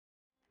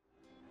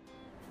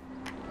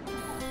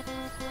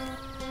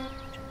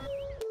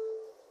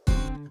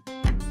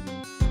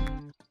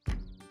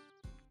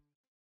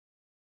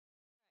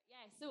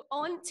So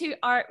on to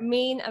our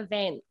main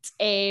event.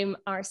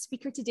 Our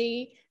speaker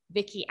today,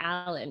 Vikki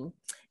Allan.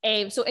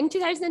 So in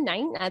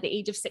 2009, at the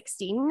age of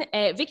 16,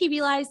 Vikki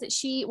realised that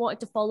she wanted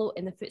to follow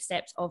in the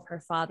footsteps of her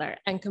father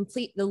and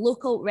complete the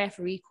local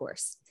referee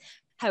course.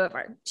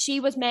 However, she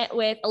was met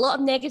with a lot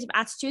of negative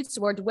attitudes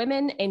toward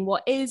women in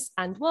what is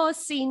and was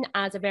seen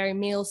as a very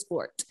male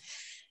sport.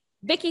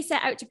 Vikki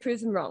set out to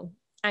prove them wrong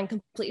and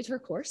completed her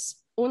course,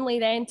 only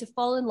then to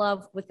fall in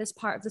love with this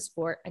part of the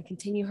sport and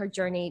continue her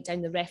journey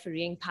down the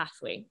refereeing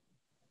pathway.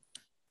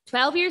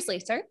 12 years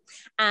later,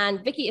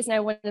 and Vikki is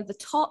now one of the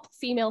top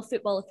female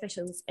football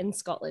officials in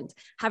Scotland,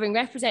 having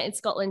represented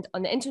Scotland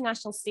on the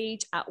international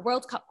stage at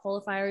World Cup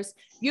qualifiers,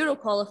 Euro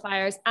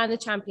qualifiers, and the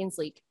Champions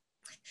League.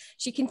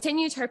 She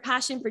continued her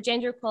passion for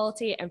gender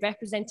equality and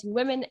representing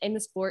women in the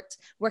sport,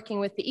 working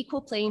with the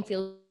Equal Playing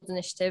Field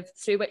initiative,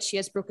 through which she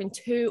has broken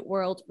 2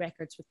 world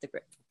records with the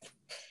group.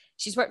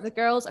 She's worked with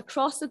girls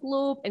across the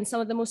globe in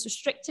some of the most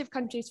restrictive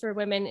countries for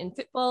women in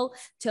football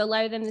to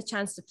allow them the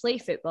chance to play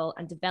football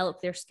and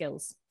develop their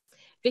skills.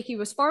 Vikki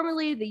was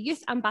formerly the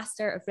youth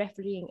ambassador of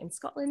refereeing in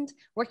Scotland,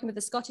 working with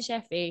the Scottish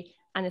FA,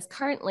 and is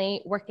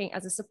currently working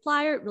as a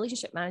supplier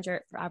relationship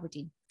manager for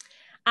Aberdeen.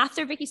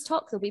 After Vikki's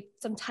talk, there'll be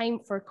some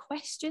time for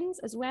questions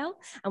as well,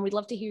 and we'd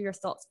love to hear your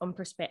thoughts on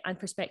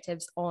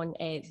perspectives on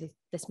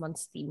this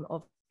month's theme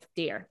of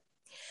Dare.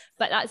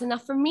 But that's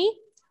enough from me.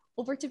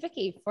 Over to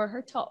Vikki for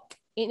her talk.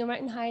 Ain't no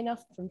mountain high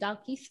enough from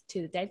Dalkeith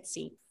to the Dead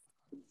Sea.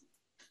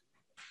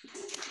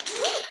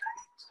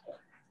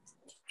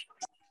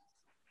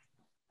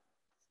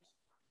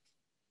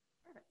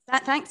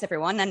 Thanks,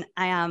 everyone. And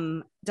I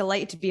am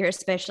delighted to be here,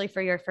 especially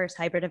for your first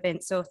hybrid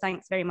event. So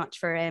thanks very much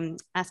for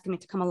asking me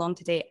to come along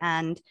today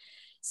and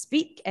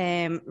speak.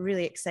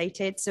 Really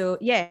excited. So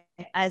yeah,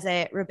 as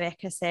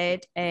Rebecca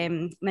said,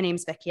 my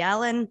name's Vikki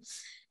Allan.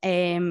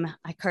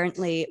 I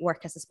currently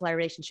work as a supplier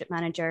relationship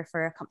manager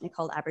for a company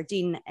called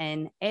Aberdeen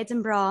in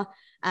Edinburgh.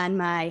 And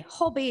my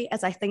hobby,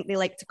 as I think they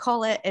like to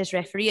call it, is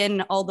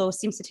refereeing, although it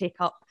seems to take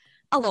up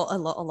a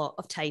lot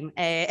of time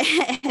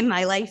in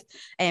my life.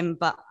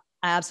 But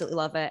I absolutely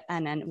love it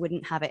and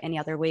wouldn't have it any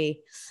other way.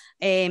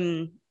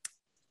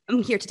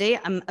 I'm here today.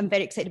 I'm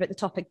very excited about the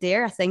topic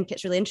there. I think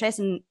it's really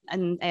interesting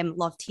and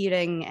loved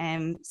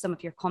hearing some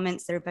of your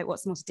comments there about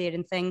what's the most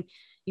daring thing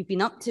you've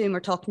been up to. And we're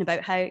talking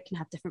about how it can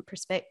have different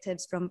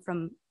perspectives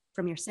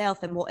from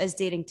yourself and what is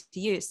daring to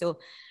you. So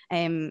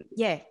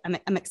yeah,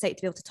 I'm excited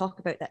to be able to talk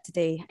about that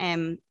today.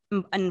 And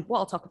what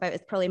I'll talk about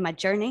is probably my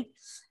journey,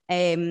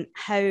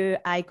 how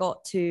I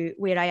got to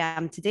where I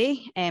am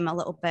today, a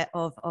little bit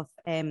of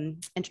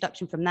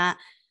introduction from that.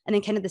 And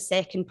then kind of the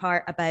second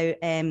part about,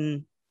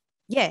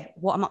 yeah,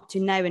 what I'm up to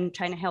now and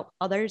trying to help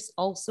others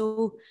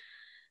also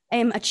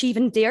achieve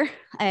and dare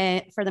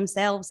for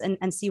themselves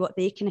and see what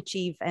they can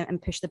achieve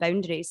and push the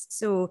boundaries.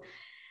 So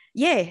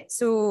yeah,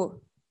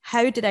 so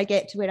how did I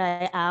get to where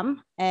I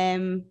am?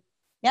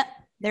 Yeah,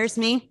 there's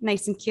me,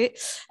 nice and cute,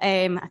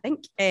 I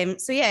think.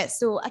 So yeah,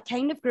 so I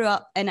kind of grew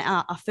up in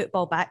a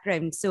football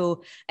background.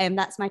 So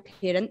that's my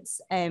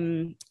parents,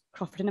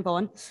 Crawford and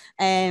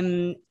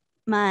Yvonne.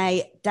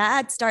 My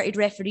dad started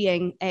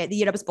refereeing the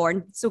year I was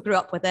born, so grew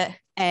up with it.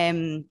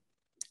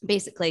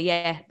 Basically,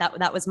 yeah,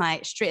 that was my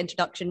straight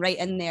introduction right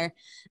in there.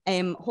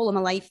 Whole of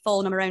my life,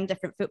 following him around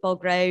different football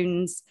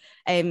grounds.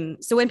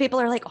 So when people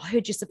are like, oh,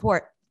 who'd you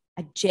support?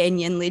 I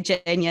genuinely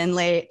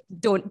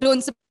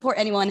don't support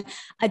anyone.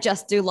 I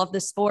just do love the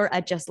sport.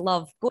 I just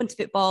love going to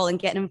football and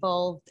getting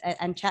involved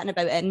and chatting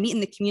about it and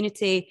meeting the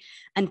community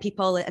and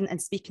people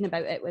and speaking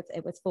about it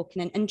with folk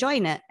and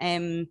enjoying it,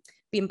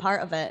 being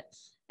part of it.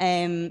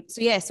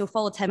 So yeah, so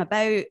followed him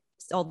about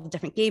all the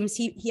different games.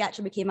 He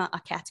actually became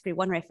a category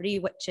 1 referee,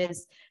 which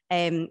is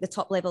the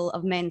top level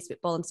of men's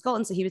football in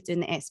Scotland. So he was doing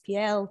the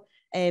SPL,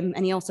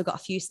 and he also got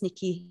a few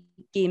sneaky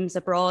games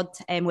abroad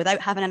without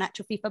having an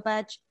actual FIFA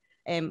badge.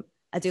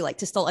 I do like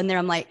to stall in there.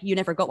 I'm like, you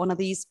never got one of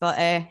these, but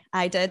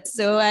I did.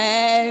 So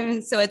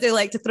so I do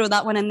like to throw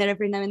that one in there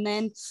every now and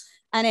then.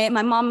 And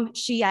my mum,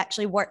 she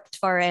actually worked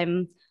for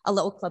a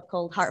little club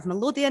called Heart of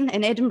Melodian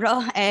in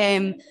Edinburgh.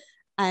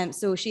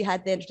 So she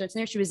had the introduction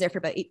there. She was there for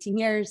about 18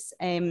 years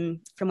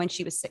from when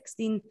she was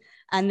 16.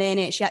 And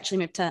then she actually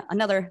moved to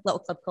another little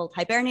club called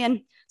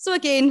Hibernian. So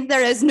again,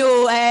 there is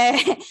no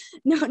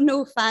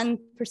no fan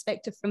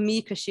perspective from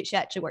me because she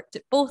actually worked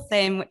at both,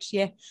 which,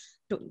 yeah,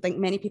 don't think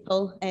many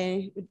people,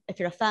 if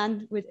you're a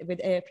fan, would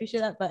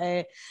appreciate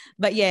that.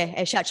 But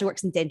yeah, she actually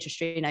works in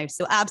dentistry now,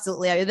 so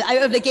absolutely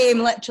out of the game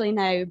literally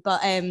now.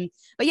 But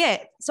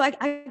yeah, so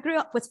I grew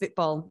up with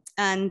football,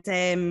 and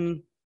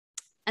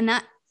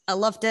that I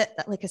loved it.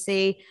 Like I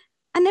say,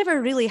 I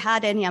never really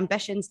had any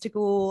ambitions to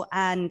go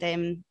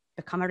and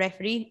become a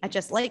referee. I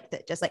just liked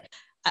it. Just like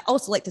I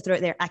also like to throw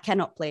it there. I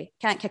cannot play,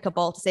 can't kick a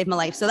ball to save my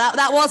life, so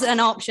that wasn't an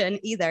option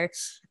either.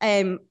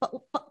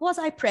 But was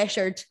I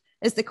pressured?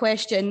 Is the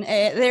question.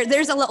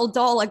 There's a little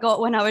doll I got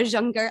when I was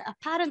younger.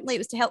 Apparently it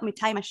was to help me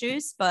tie my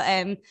shoes, but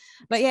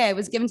yeah, it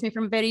was given to me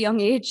from a very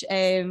young age.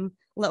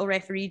 Little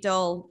referee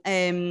doll. So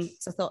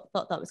I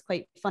thought that was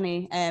quite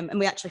funny. And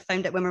we actually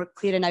found it when we were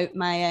clearing out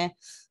my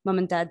mum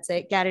and dad's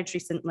garage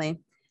recently.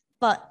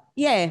 But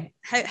yeah,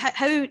 how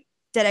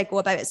did I go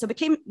about it? So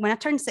when I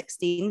turned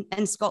 16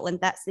 in Scotland,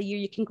 that's the year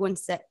you can go and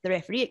sit the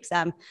referee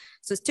exam.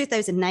 So it's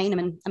 2009.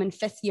 I'm in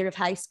 5th year of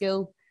high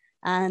school,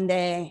 and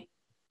I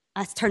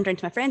turned around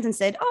to my friends and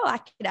said, "Oh, I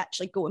could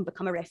actually go and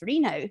become a referee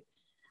now."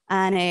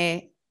 And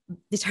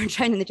they turned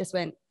around and they just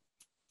went,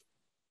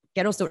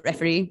 "Girls don't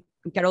referee.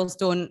 Girls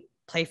don't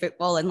play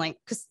football." And like,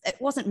 because it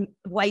wasn't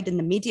wide in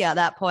the media at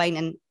that point,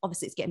 and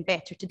obviously it's getting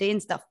better today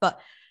and stuff, but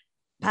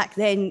back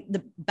then,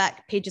 the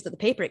back pages of the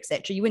paper,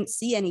 etc., you wouldn't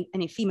see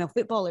any female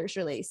footballers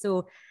really.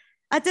 So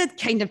I did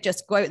kind of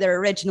just go out there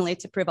originally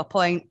to prove a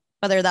point,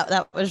 whether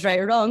that was right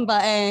or wrong.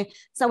 But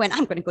so I went,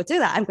 I'm going to go do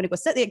that. I'm going to go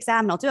sit the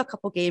exam and I'll do a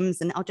couple games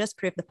and I'll just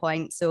prove the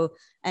point. So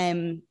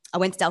I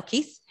went to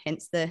Dalkeith,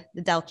 hence the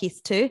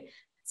Dalkeith 2.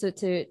 So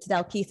to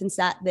Dalkeith and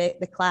sat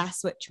the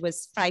class, which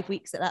was 5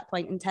 weeks at that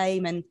point in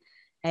time. And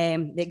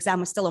the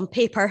exam was still on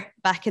paper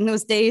back in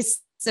those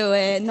days. So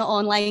not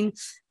online.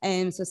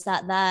 So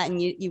sat that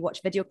and you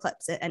watch video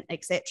clips and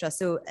etc.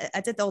 So I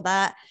did all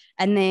that.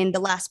 And then the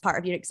last part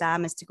of your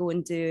exam is to go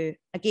and do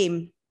a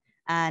game.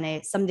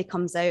 And somebody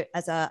comes out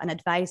as an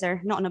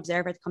advisor, not an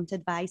observer, to come to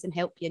advise and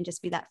help you and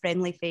just be that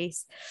friendly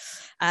face.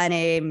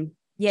 And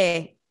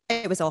yeah,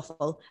 it was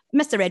awful.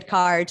 Missed a red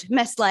card,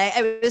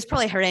 it was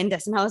probably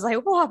horrendous. And I was like,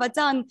 what have I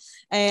done?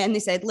 And they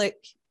said, look,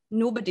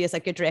 nobody is a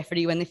good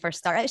referee when they first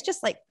start. It's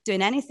just like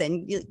doing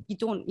anything. You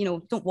don't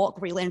walk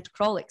before you learn to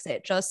crawl,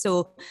 etc.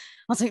 So I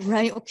was like,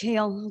 right, okay,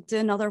 I'll do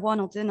another one.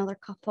 I'll do another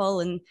couple,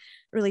 and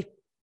really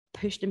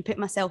pushed and put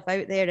myself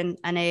out there, and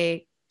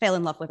I fell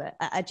in love with it.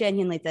 I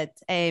genuinely did.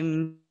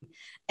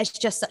 It's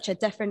just such a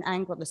different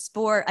angle of the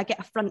sport. I get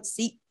a front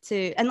seat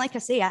to, and like I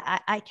say,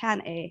 I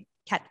can't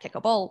kick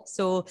a ball,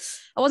 so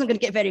I wasn't going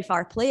to get very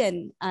far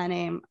playing.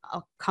 And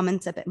I'll come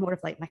into a bit more of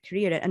like my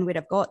career and where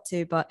I've got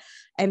to. But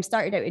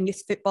started out in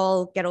youth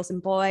football, girls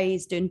and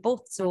boys, doing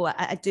both. So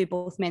I do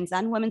both men's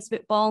and women's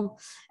football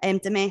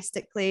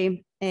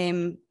domestically.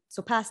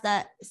 So past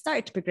that,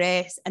 started to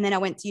progress, and then I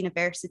went to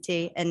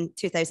university in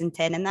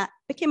 2010, and that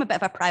became a bit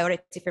of a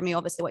priority for me.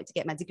 Obviously, I wanted to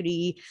get my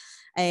degree,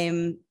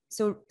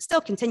 so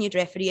still continued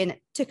refereeing.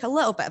 It took a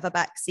little bit of a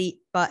back seat,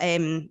 but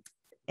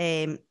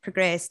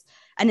progressed.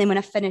 And then when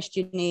I finished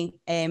uni,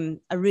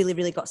 I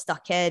really got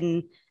stuck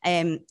in.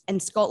 In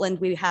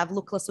Scotland, we have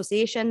local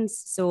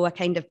associations, so I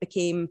kind of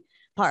became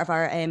part of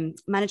our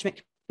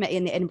management committee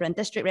in the Edinburgh and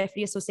District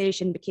Referee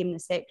Association, became the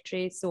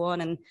secretary, so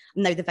on, and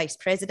I'm now the vice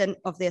president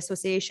of the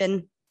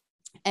association.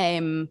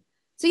 So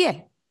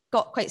yeah,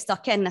 got quite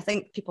stuck in. I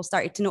think people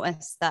started to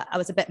notice that I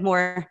was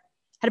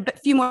had a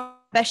few more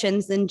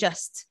ambitions than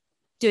just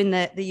doing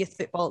the youth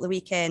football at the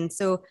weekend.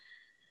 So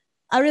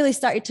I really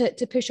started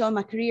to push on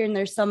my career, and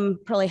there's some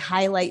probably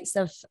highlights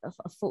of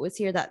photos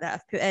here that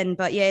I've put in.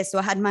 But yeah, so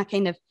I had my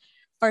kind of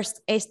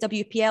first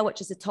SWPL, which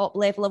is the top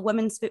level of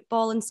women's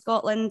football in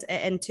Scotland,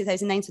 in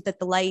 2009. So I did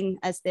the line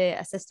as the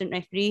assistant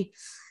referee.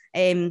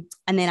 And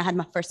then I had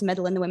my first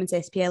medal in the women's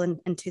SPL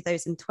in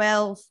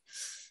 2012.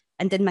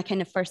 And did my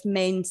kind of first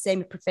men's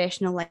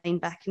semi-professional line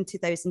back in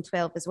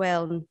 2012 as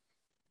well. And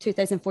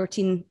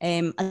 2014,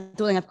 I don't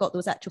think I've got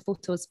those actual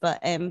photos,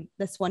 but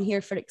this one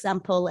here, for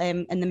example,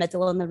 in the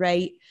middle on the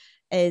right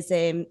is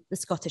the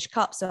Scottish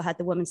Cup. So I had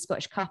the Women's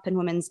Scottish Cup and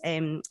Women's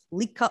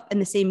League Cup in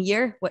the same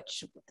year,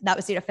 which that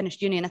was the year I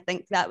finished uni. And I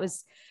think that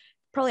was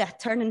probably a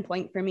turning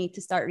point for me to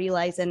start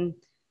realising,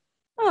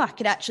 I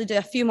could actually do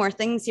a few more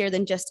things here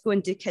than just go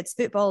and do kids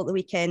football at the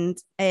weekend.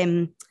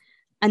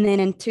 And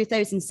then in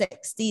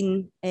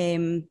 2016,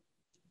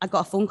 I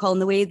got a phone call,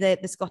 and the way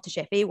that the Scottish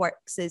FA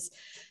works is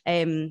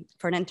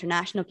for an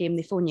international game,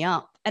 they phone you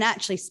up. And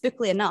actually,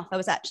 spookily enough, I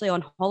was actually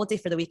on holiday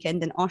for the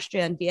weekend in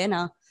Austria and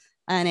Vienna.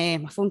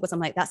 And my phone goes, I'm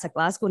like, that's a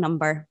Glasgow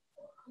number.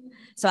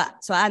 So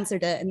I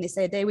answered it, and they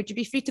said, would you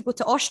be free to go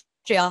to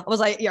Austria? I was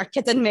like, you're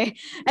kidding me.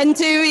 In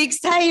 2 weeks'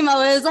 time,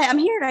 I was like, I'm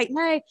here right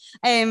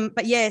now.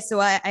 But yeah,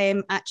 so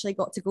I actually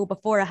got to go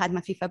before I had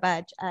my FIFA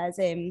badge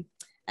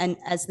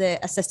as the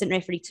assistant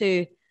referee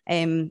too,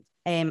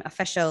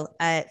 official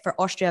for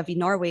Austria v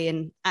Norway,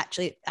 and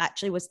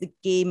actually was the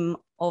game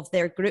of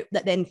their group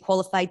that then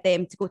qualified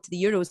them to go to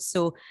the Euros.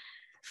 So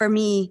for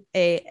me,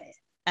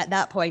 at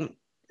that point,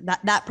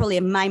 that probably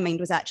in my mind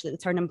was actually the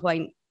turning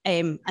point,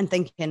 and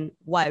thinking,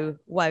 wow,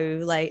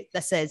 like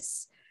this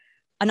is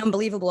an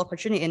unbelievable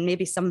opportunity, and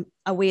maybe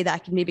a way that I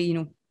can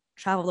maybe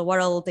travel the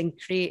world and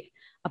create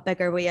a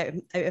bigger way out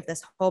of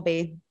this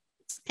hobby.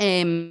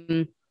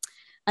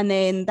 And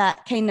then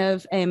that kind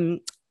of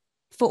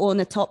photo on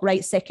the top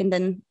right, second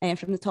in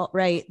from the top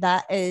right,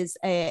 that is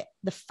the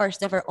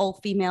first ever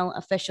all-female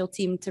official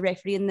team to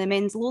referee in the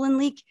Men's Lowland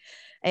League.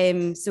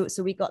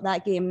 So we got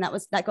that game.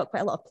 That got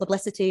quite a lot of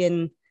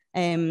publicity,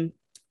 and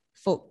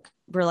folk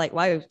were like,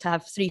 wow, to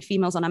have 3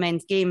 females on a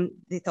men's game.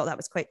 They thought that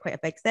was quite a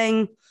big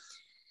thing.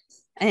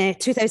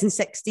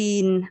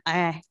 2016,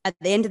 at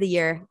the end of the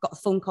year, got a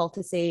phone call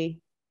to say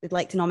they'd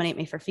like to nominate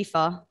me for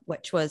FIFA,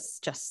 which was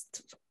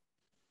just...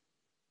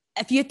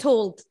 If you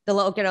told the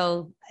little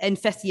girl in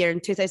 5th year in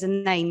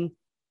 2009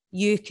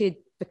 you could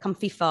become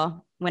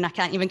FIFA when I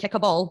can't even kick a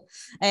ball,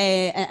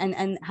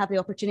 and have the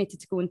opportunity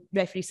to go and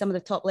referee some of the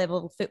top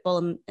level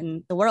football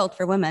in the world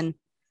for women,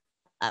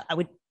 I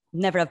would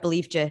never have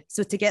believed you.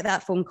 So to get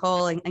that phone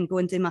call and go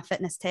and do my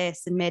fitness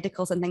tests and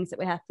medicals and things that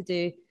we have to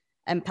do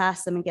and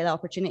pass them and get that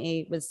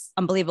opportunity was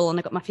unbelievable. And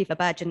I got my FIFA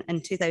badge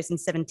in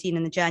 2017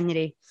 in the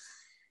January.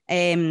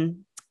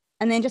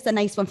 And then just a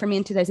nice one for me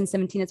in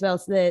 2017 as well.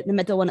 So the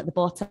middle one at the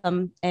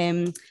bottom,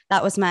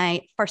 that was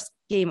my first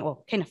game,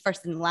 or kind of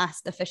first and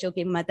last official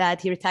game with my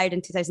dad. He retired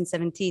in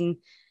 2017.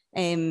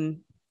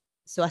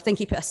 So I think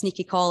he put a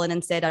sneaky call in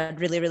and said, I'd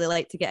really, really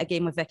like to get a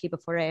game with Vikki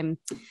before I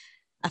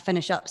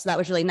finish up. So that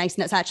was really nice.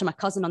 And it's actually my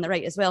cousin on the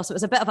right as well. So it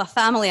was a bit of a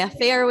family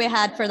affair we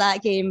had for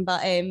that game,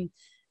 but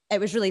it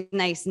was really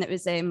nice. And it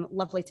was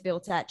lovely to be able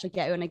to actually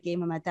get out on a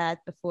game with my dad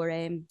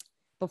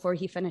before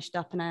he finished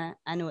up. And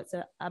I know it's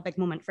a big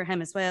moment for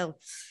him as well.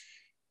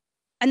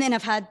 And then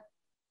I've had,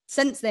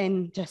 since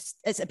then,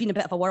 it's been a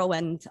bit of a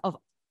whirlwind of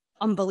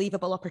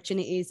unbelievable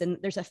opportunities. And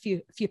there's a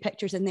few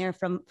pictures in there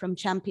from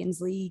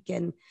Champions League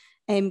and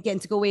getting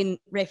to go in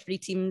referee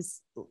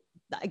teams.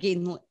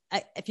 Again,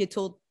 if you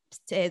told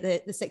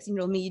the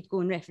 16-year-old me you'd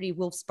go and referee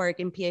Wolfsburg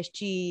and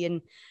PSG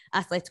and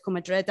Atletico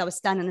Madrid, I was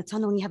standing in the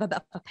tunnel and you have a bit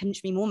of a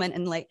pinch me moment.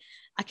 And like,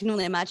 I can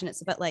only imagine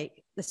it's a bit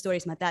like the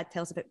stories my dad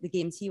tells about the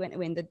games he went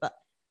to and did. But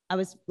I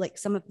was like,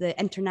 some of the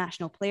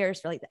international players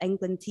for like the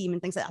England team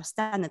and things like that, I was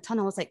standing in the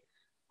tunnel, I was like,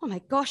 oh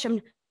my gosh,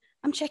 I'm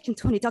checking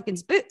Tony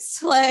Duggan's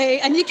boots,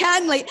 like, and you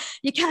can't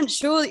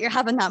show that you're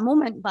having that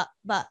moment,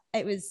 but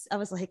I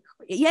was like,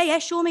 yeah,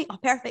 show me. Oh,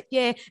 perfect,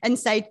 yeah,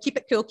 inside, keep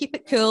it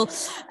cool.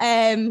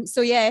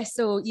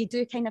 So you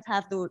do kind of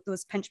have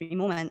those pinch me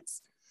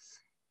moments,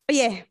 but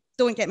yeah,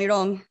 don't get me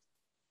wrong,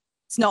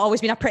 it's not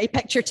always been a pretty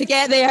picture to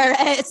get there.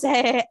 It's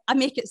I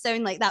make it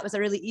sound like that was a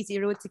really easy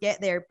road to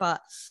get there, but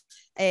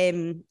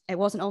it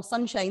wasn't all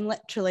sunshine,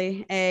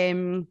 literally.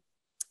 Being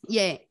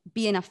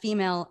a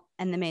female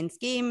in the men's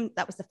game,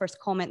 that was the first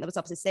comment that was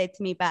obviously said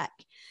to me back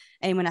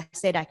when I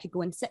said I could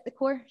go and sit the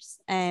course.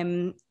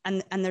 And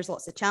there's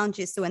lots of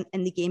challenges. So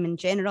in the game in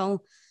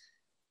general,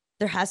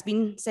 there has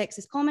been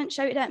sexist comments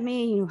shouted at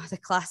me, the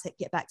classic,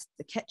 get back to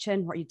the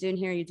kitchen, what are you doing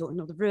here? You don't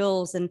know the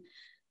rules. And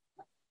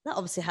that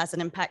obviously has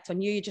an impact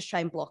on you. You just try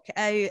and block it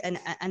out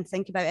and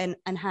think about it,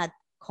 and had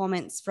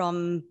comments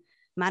from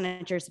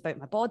managers about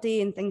my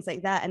body and things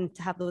like that. And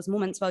to have those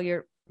moments while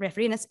you're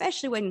refereeing,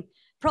 especially when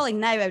probably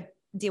now I would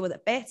deal with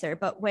it better,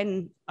 but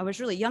when I was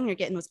really young, you're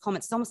getting those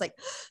comments, it's almost like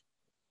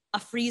a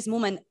freeze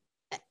moment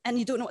and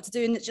you don't know what to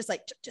do, and it's just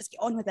like, just get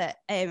on with it.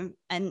 And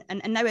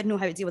now I know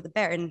how to deal with it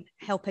better, and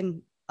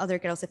helping other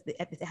girls if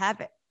they have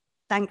it.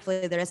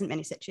 Thankfully there isn't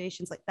many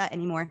situations like that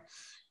anymore.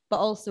 But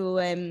also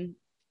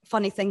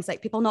funny things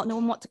like people not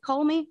knowing what to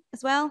call me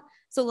as well.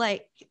 So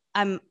like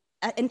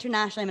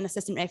internationally, I'm an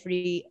assistant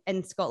referee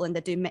in Scotland.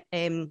 I do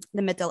the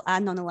middle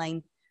and on the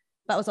line,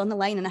 but I was on the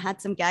line and I had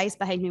some guys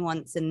behind me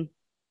once. And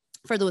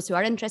for those who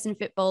are interested in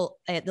football,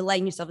 the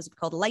line used to obviously be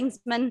called a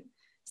linesman.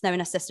 It's now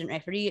an assistant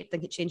referee. I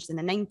think it changed in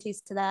the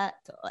 90s to that,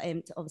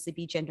 to obviously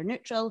be gender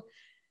neutral.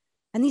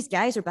 And these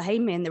guys were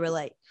behind me and they were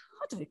like,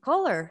 what do we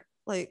call her?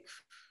 Like,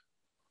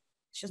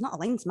 she's not a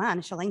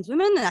linesman, she's a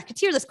lineswoman. And I could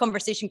hear this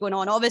conversation going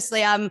on.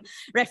 Obviously, I'm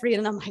refereeing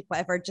and I'm like,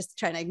 whatever, just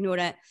trying to ignore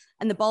it.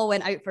 And the ball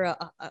went out for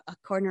a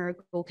corner or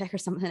goal kick or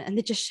something. And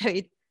they just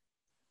shouted,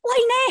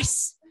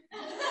 Line-ess!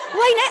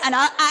 Line-ess! And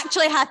I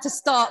actually had to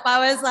stop.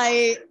 I was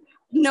like,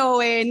 no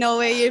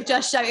way, you've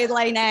just shouted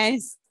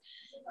Line-ess.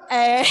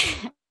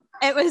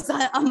 It was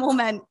a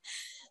moment.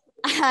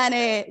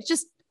 And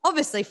just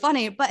obviously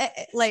funny, but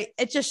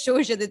it just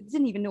shows you that they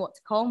didn't even know what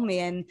to call me.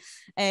 And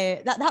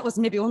that was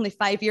maybe only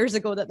 5 years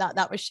ago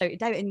that was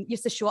shouted out, and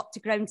used to show up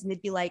to grounds and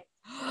they'd be like,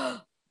 oh,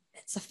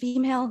 it's a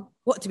female,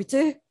 what do we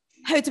do?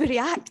 How do we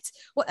react?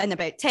 What? And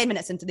about 10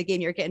 minutes into the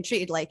game, you're getting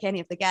treated like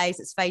any of the guys.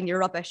 It's fine, you're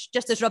rubbish,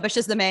 just as rubbish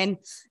as the men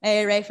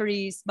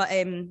referees. But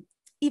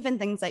even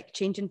things like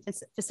changing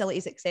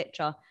facilities,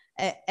 etc.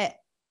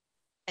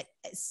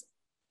 It's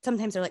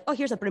sometimes they're like, oh,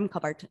 here's a broom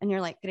cupboard. And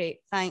you're like, great,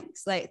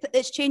 thanks. Like,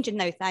 it's changing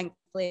now,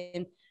 thankfully.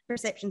 And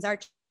perceptions are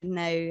changing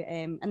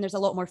now. And there's a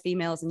lot more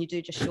females, and you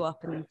do just show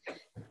up and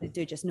they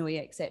do just know you,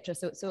 etc.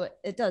 So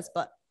it does,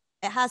 but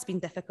it has been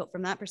difficult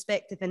from that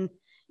perspective. And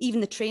even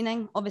the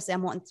training, obviously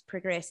I'm wanting to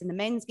progress in the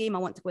men's game. I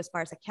want to go as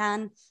far as I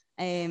can.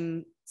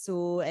 I'm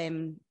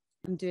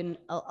doing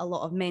a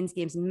lot of men's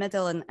games in the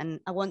middle, and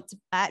I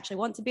actually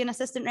want to be an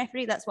assistant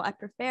referee. That's what I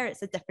prefer.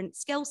 It's a different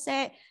skill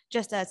set,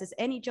 just as is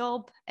any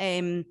job.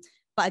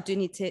 But I do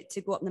need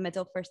to go up in the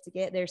middle first to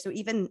get there. So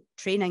even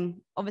training,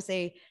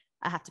 obviously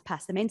I have to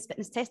pass the men's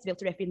fitness test to be able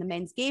to referee in the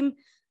men's game.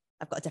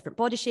 I've got a different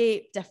body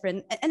shape,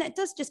 and it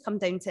does just come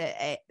down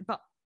to, but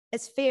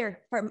it's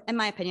fair, in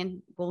my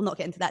opinion, we'll not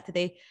get into that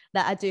today,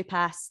 that I do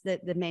pass the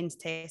men's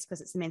test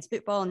because it's the men's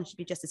football and I should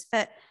be just as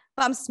fit,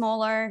 but I'm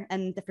smaller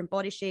and different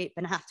body shape,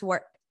 and I have to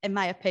work, in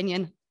my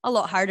opinion, a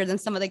lot harder than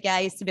some of the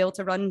guys to be able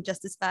to run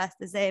just as fast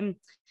as them.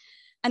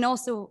 And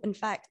also, in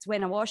fact,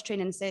 when I was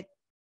training, said,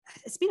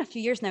 it's been a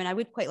few years now and I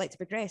would quite like to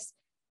progress,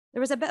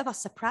 there was a bit of a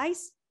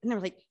surprise, and they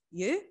were like,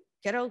 you?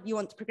 girl, you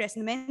want to progress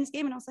in the men's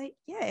game? And I was like,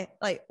 yeah,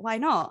 like, why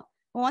not?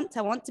 I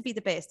want to be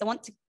the best. I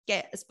want to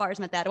get as far as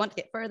my dad. I want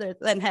to get further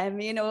than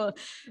him, you know,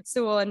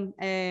 so on.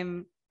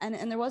 And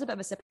there was a bit of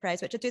a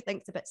surprise, which I do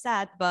think is a bit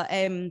sad, but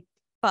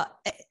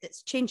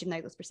it's changing now,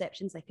 those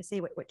perceptions, like I say,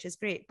 which is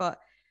great. But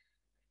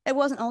it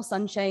wasn't all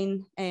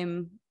sunshine.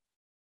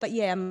 But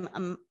yeah,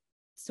 I'm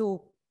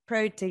so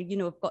proud to, you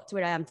know, have got to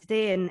where I am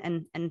today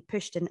and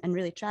pushed and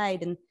really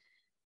tried. And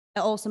it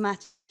also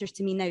matters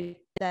to me now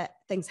that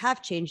things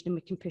have changed and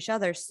we can push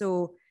others.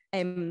 So,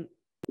 you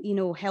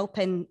know,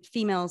 helping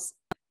females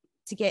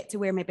to get to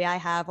where maybe I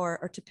have,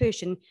 or to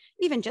push, and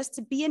even just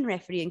to be in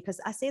refereeing,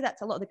 because I say that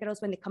to a lot of the girls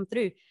when they come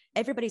through.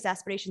 Everybody's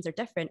aspirations are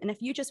different, and if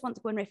you just want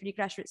to go and referee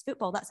grassroots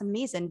football, that's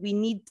amazing. We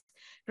need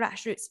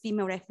grassroots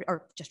female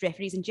or just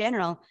referees in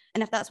general,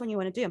 and if that's what you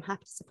want to do, I'm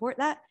happy to support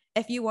that.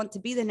 If you want to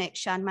be the next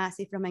Shan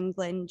Massey from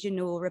England, you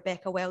know,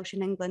 Rebecca Welsh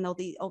in England, all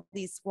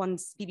these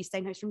ones, Phoebe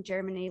Steinhaus from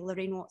Germany,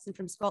 Lorraine Watson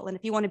from Scotland,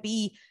 if you want to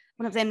be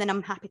one of them, then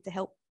I'm happy to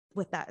help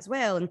with that as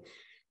well. And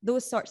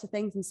those sorts of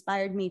things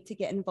inspired me to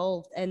get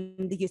involved in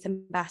the Youth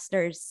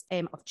Ambassadors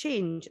of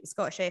Change at the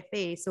Scottish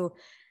FA. So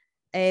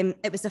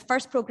it was the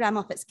first programme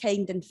of its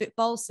kind in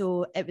football.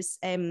 So it was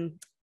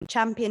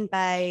championed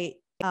by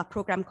a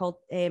programme called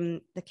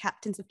the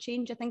Captains of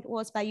Change, I think it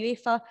was, by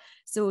UEFA.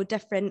 So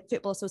different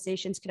football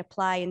associations could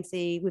apply and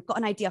say, we've got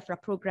an idea for a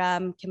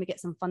programme, can we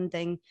get some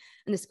funding?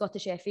 And the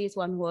Scottish FA's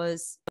one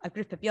was a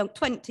group of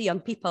 20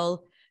 young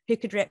people who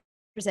could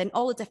represent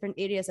all the different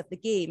areas of the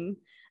game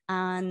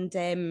and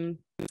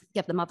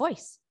give them a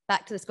voice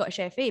back to the Scottish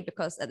FA,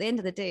 because at the end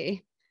of the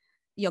day,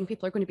 young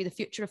people are going to be the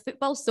future of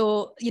football.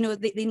 So, you know,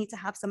 they need to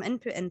have some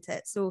input into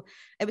it. So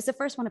it was the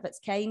first one of its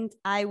kind.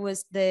 I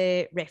was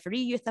the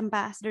referee youth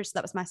ambassador. So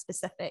that was my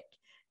specific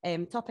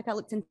topic I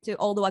looked into,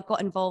 although I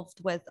got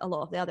involved with a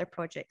lot of the other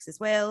projects as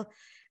well.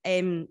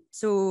 Supported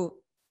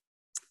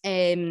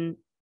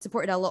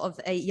a lot of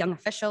young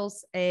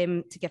officials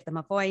to give them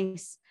a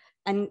voice.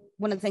 And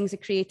one of the things I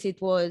created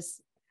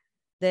was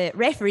the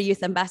referee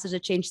youth ambassador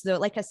change. So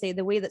like I say,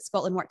 the way that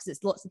Scotland works,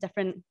 it's lots of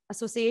different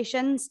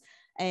associations,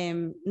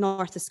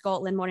 north of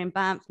Scotland, more in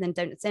Banff, and then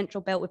down to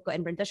Central Belt, we've got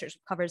Edinburgh District,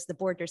 which covers the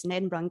borders in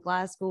Edinburgh and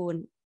Glasgow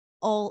and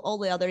all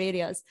the other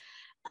areas.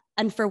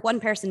 And for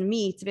one person,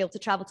 me, to be able to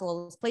travel to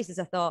all those places,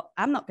 I thought,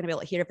 I'm not going to be able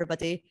to hear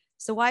everybody.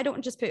 So why don't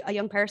I just put a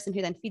young person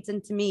who then feeds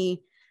into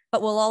me,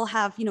 but we'll all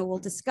have, you know, we'll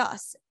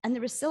discuss. And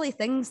there were silly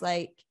things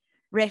like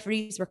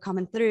referees were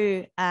coming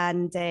through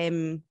and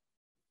they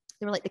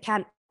were like, they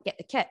can't get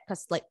the kit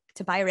because, like,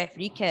 to buy a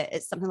referee kit,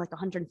 it's something like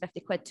 150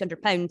 quid,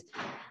 £200.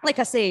 Like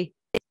I say,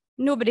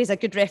 nobody's a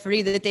good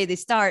referee the day they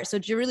start. So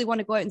do you really want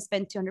to go out and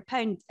spend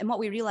 £200? And what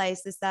we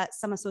realized is that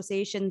some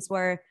associations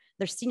where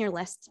their senior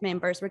list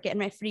members were getting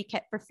referee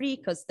kit for free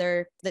because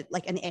they're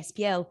like in the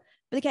SPL,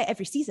 but they get it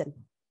every season.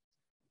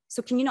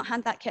 So can you not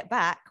hand that kit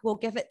back? We'll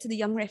give it to the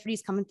young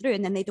referees coming through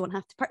and then they don't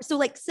have to so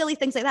like silly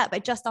things like that.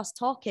 But just us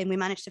talking, we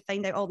managed to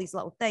find out all these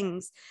little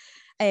things.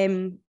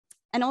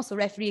 And also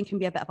refereeing can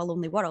be a bit of a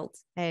lonely world.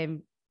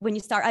 When you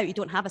start out, you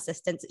don't have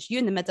assistants. It's you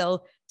in the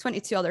middle,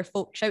 22 other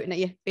folk shouting at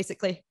you,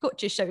 basically,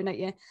 coaches shouting at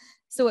you.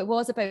 So it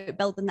was about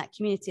building that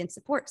community and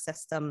support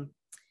system.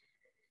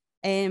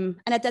 And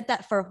I did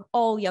that for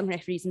all young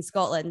referees in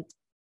Scotland.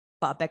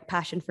 But a big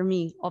passion for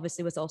me,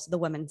 obviously, was also the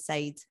women's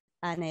side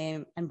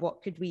and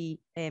what could we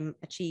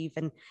achieve.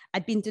 And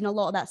I'd been doing a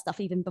lot of that stuff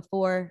even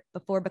before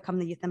becoming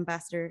the youth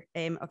ambassador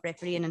of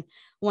refereeing. And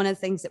one of the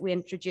things that we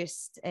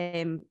introduced,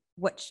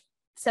 which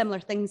similar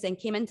things then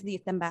came into the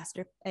youth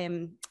ambassador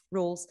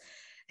roles,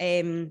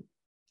 we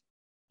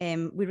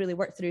really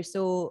worked through.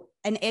 So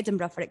in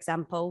Edinburgh, for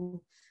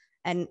example,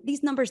 and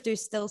these numbers do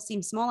still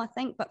seem small, I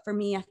think, but for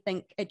me, I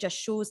think it just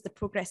shows the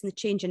progress and the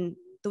change, and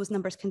those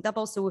numbers can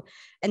double. So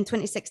in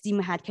 2016,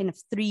 we had kind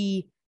of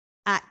 3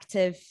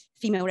 active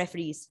female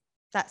referees.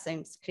 That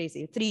sounds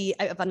crazy. 3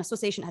 out of an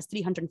association has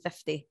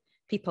 350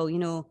 people, you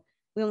know.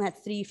 We only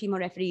had 3 female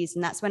referees,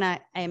 and that's when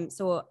I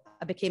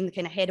became the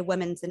kind of head of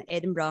women's in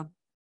Edinburgh.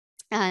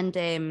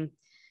 And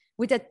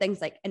we did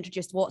things like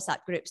introduced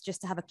WhatsApp groups just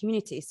to have a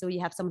community. So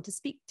you have someone to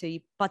speak to,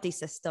 buddy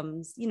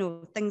systems, you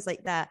know, things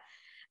like that.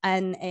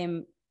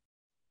 And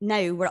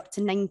now we're up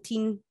to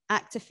 19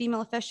 active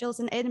female officials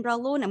in Edinburgh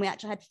alone. And we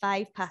actually had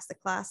 5 pass the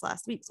class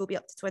last week. So we'll be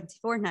up to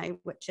 24 now,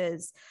 which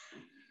is,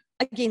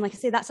 again, like I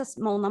say, that's a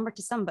small number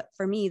to some, but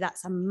for me,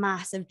 that's a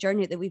massive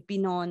journey that we've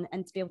been on.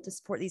 And to be able to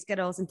support these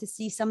girls and to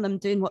see some of them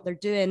doing what they're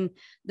doing.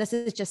 This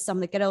is just some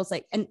of the girls,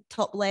 like in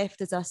top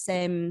left is us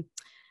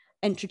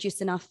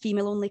introducing a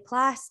female only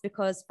class,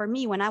 because for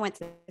me, when I went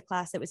to the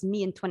class, it was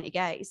me and 20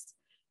 guys.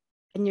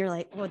 And you're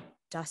like, well,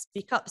 just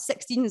speak up.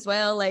 16 as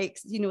well, like,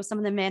 you know, some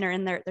of the men are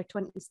in their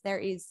 20s,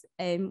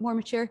 30s, more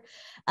mature.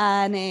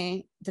 And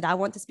did I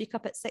want to speak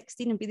up at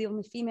 16 and be the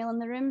only female in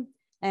the room?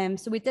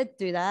 So we did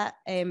do that.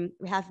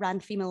 We have ran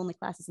female only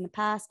classes in the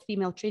past,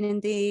 female training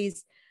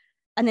days.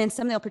 And then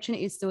some of the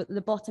opportunities, so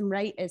the bottom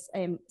right is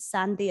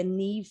Sandy and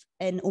Neve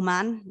in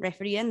Oman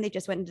refereeing. They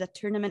just went into a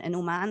tournament in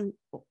Oman.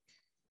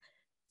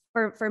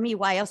 For me,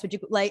 why else would you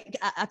go? Like,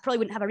 I probably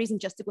wouldn't have a reason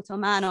just to go to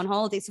Oman on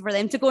holiday. So for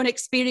them to go and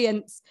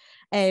experience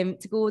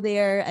to go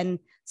there. And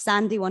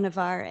Sandy, one of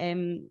our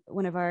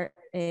more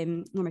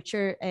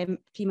mature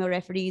female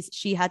referees,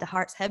 she had a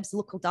Hearts Hibs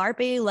local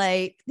derby.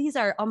 Like, these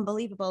are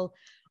unbelievable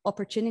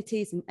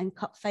opportunities, and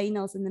cup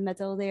finals in the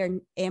middle there.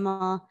 And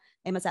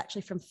Emma's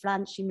actually from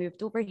France. She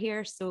moved over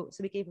here, so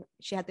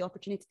she had the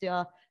opportunity to do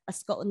a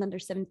Scotland under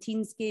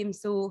 17s game.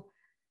 So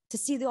to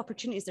see the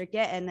opportunities they're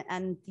getting,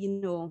 and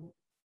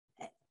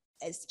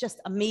it's just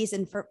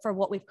amazing for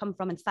what we've come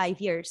from in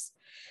 5 years.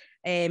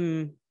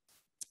 And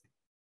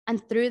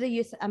through the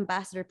Youth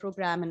Ambassador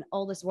Programme and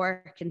all this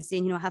work, and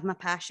saying, I have my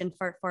passion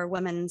for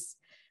women's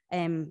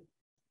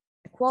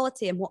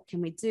equality and what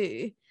can we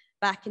do,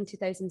 back in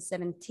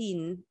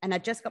 2017, and I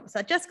just got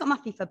my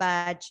FIFA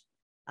badge.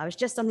 I was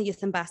just on the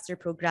Youth Ambassador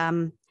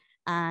Programme,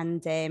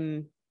 and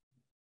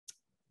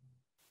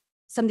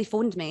somebody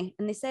phoned me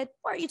and they said,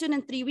 what are you doing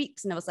in 3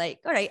 weeks? And I was like,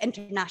 all right,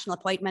 international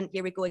appointment,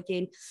 here we go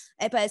again.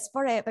 But it's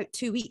for about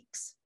 2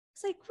 weeks.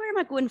 It's like, where am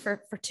I going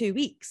for 2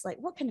 weeks? Like,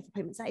 what kind of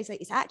appointment is that? He's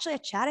like, it's actually a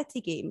charity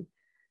game. And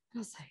I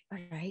was like,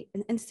 all right,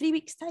 in 3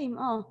 weeks' time.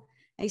 Oh,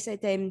 and he said,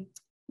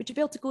 would you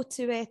be able to go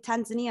to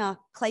Tanzania,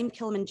 climb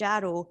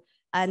Kilimanjaro,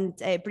 and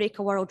break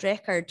a world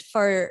record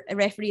for a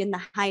referee in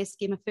the highest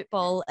game of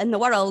football in the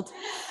world?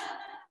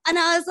 And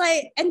I was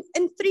like,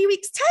 in 3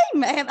 weeks'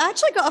 time, I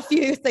actually got a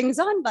few things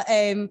on, but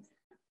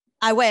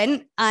I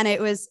went, and it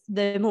was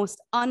the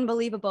most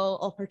unbelievable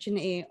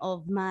opportunity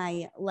of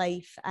my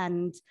life,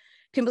 and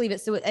couldn't believe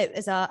it. So it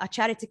is a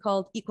charity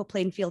called Equal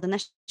Playing Field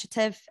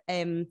Initiative.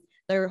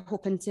 They're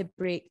hoping to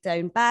break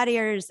down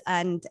barriers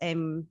and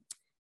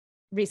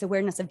raise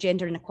awareness of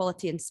gender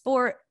inequality in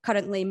sport,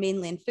 currently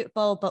mainly in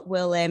football, but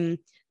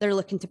they're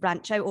looking to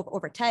branch out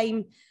over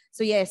time.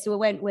 So we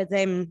went with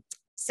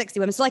 60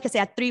 women. So like I said,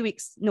 I had 3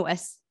 weeks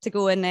notice to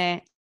go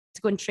and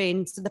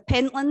train. So the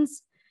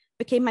Pentlands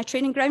became my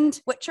training ground,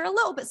 which are a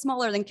little bit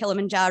smaller than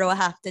Kilimanjaro, I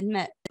have to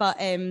admit.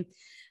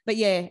 But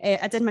yeah,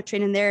 I did my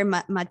training there.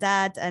 My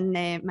dad and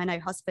my now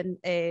husband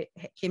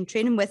came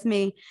training with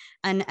me,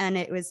 and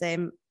it was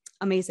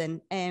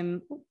amazing.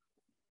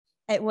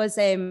 It was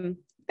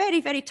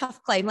very, very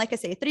tough climb. Like I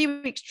say,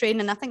 3 weeks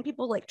training. I think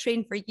people like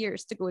train for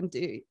years to go and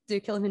do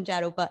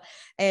Kilimanjaro, but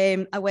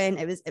I went.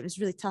 It was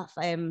really tough.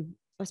 I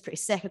was pretty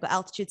sick. I got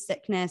altitude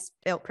sickness,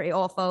 felt pretty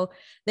awful.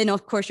 Then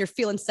of course you're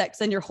feeling sick,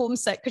 then you're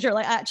homesick because you're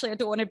like, actually, I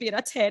don't want to be in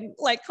a tent,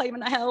 like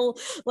climbing a hill,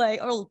 or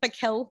a big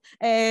hill,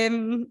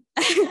 a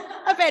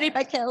very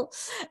big hill.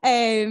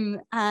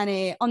 And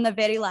on the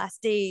very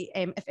last day,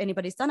 if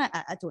anybody's done it,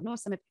 I don't know,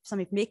 some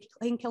of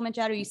making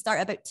Kilimanjaro, you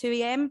start about 2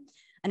 a.m.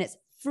 and it's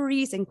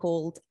freezing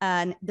cold.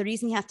 And the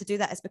reason you have to do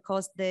that is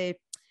because the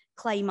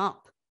climb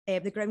up,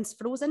 the ground's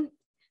frozen.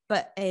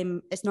 But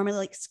it's normally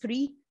like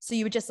scree. So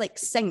you would just like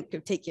sink. It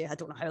would take you, I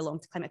don't know how long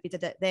to climb if you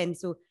did it then.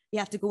 So you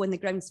have to go when the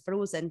ground's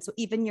frozen. So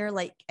even your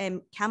like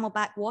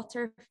camelback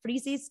water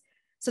freezes.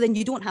 So then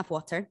you don't have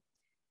water.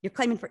 You're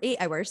climbing for 8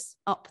 hours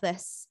up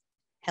this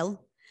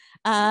hill.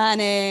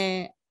 And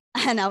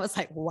I was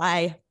like,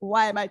 why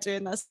am I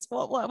doing this?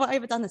 Why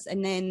have I done this?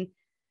 And then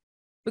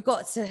we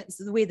got to,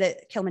 so the way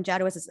that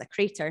Kilimanjaro is a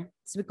crater.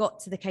 So we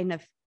got to the kind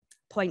of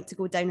point to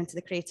go down into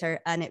the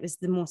crater. And it was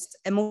the most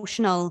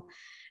emotional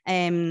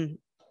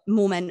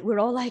moment. We're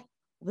all like,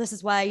 this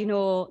is why,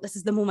 this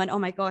is the moment. Oh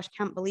my gosh,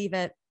 can't believe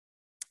it.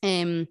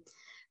 And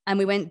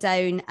we went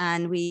down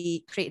and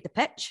we created the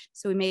pitch.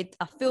 So we made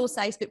a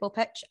full-size football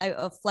pitch out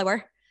of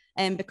flour,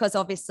 because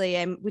obviously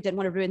we didn't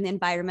want to ruin the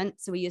environment.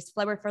 So we used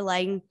flour for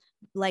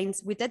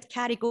lines. We did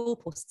carry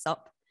goalposts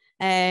up,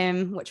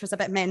 which was a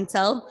bit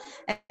mental.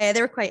 They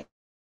were quite,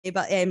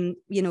 but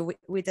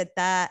we did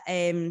that,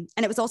 and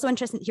it was also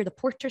interesting to hear the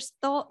porters'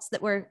 thoughts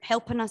that were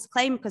helping us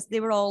climb, because they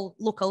were all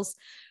locals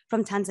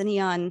from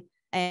Tanzania,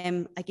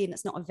 and again,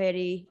 it's not a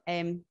very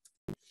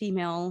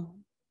female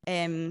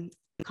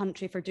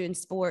country for doing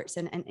sports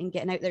and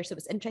getting out there, so it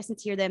was interesting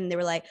to hear them. They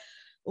were like,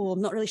 oh,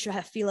 I'm not really sure how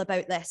I feel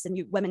about this, and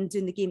you women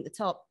doing the game at the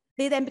top.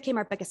 They then became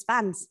our biggest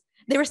fans.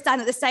 They were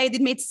standing at the side,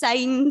 they'd made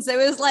signs. It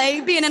was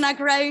like being in a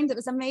ground. It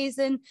was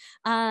amazing.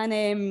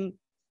 And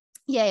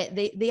yeah,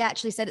 they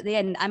actually said at the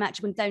end, I'm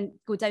actually going to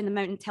go down the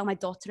mountain, tell my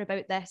daughter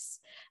about this,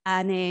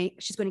 and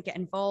she's going to get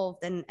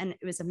involved. And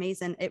it was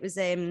amazing. It was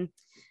it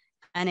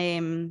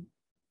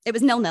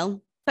was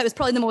 0-0, but it was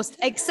probably the most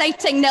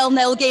exciting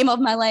 0-0 game of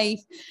my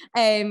life.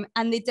 And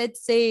they did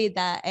say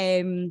that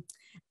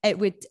it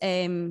would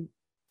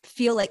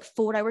feel like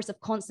 4 hours of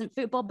constant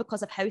football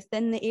because of how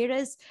thin the air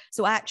is.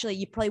 So actually,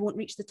 you probably won't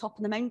reach the top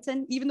of the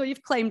mountain, even though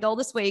you've climbed all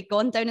this way,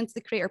 gone down into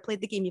the crater, played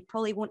the game. You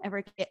probably won't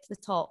ever get to the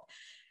top.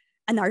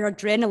 And our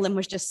adrenaline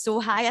was just so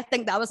high. I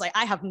think that I was like,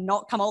 I have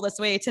not come all this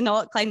way to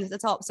not climb to the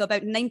top. So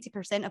about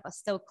 90% of us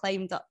still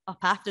climbed up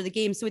after the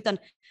game. So we'd done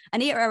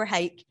an 8-hour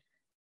hike,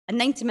 a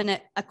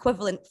 90-minute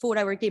equivalent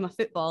 4-hour game of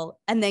football,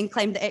 and then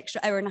climbed the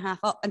extra hour and a half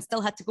up and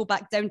still had to go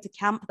back down to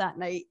camp that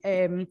night.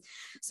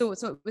 So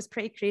it was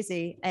pretty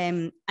crazy.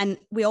 And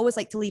we always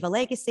like to leave a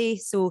legacy.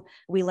 So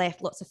we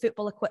left lots of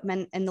football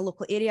equipment in the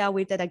local area.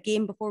 We did a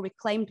game before we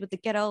climbed with the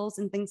girls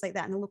and things like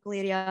that in the local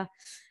area.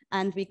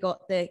 and we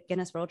got the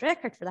Guinness World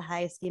Record for the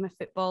highest game of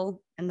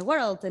football in the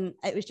world. And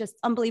it was just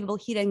unbelievable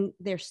hearing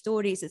their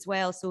stories as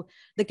well. So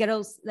the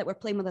girls that were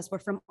playing with us were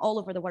from all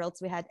over the world.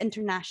 So we had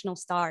international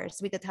stars.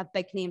 We did have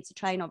big names to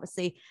try and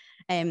obviously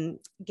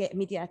get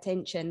media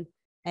attention.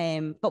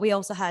 But we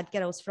also had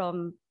girls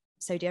from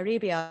Saudi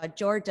Arabia,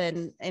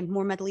 Jordan, and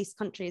more Middle East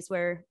countries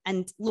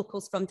and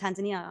locals from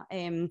Tanzania,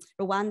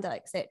 Rwanda,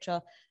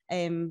 etc.,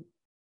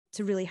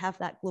 to really have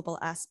that global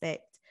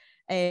aspect.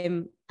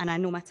 And I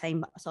know my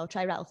time, so I'll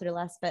try rattle through the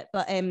last bit.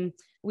 But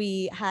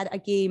we had a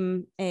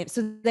game.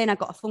 So then I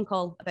got a phone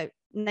call about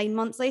 9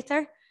 months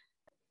later.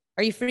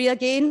 Are you free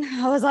again?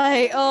 I was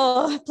like,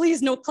 oh,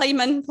 please no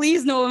climbing,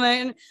 please no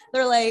mountain.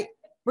 They're like,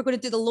 we're going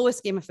to do the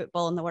lowest game of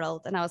football in the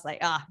world. And I was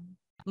like,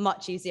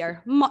 much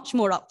easier, much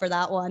more up for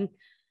that one.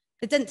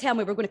 They didn't tell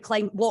me we were going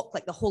to walk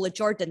like the whole of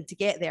Jordan to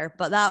get there,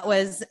 but that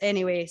was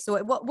anyway. So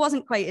it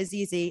wasn't quite as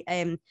easy.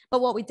 But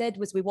what we did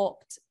was we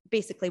walked,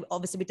 basically,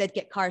 obviously we did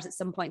get cars at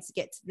some points to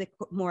get to the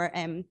more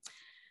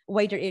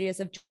wider areas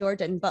of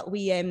Jordan, but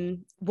we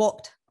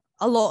walked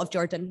a lot of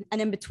Jordan.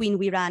 And in between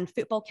we ran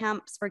football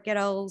camps for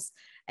girls.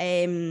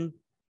 We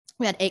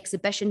had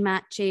exhibition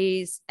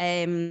matches.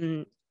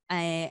 And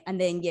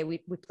then, we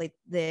played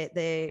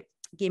the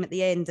game at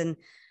the end. And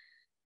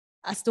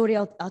a story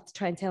I'll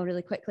try and tell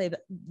really quickly,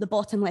 but the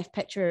bottom left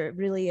picture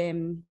really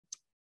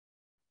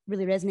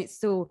resonates.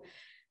 So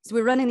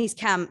we're running these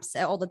camps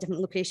at all the different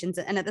locations,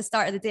 and at the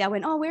start of the day I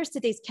went, oh, where's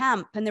today's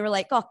camp? And they were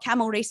like, oh,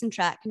 Camel Racing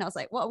Track. And I was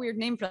like, what a weird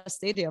name for a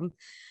stadium.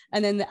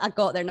 And then I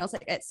got there and I was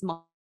like, it's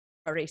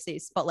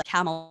races, but like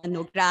camel and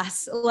no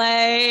grass,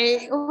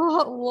 like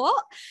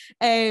what?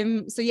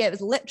 So it was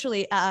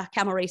literally a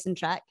camel racing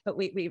track, but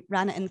we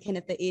ran it in kind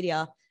of the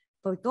area.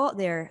 But we got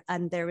there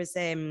and there was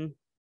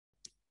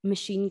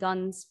machine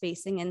guns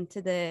facing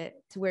into to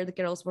where the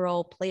girls were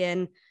all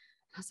playing.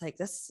 I was like,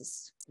 this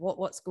is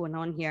what's going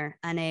on here.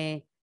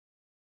 And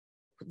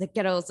the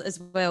girls as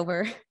well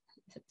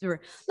they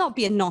were not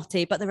being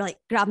naughty, but they were like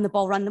grabbing the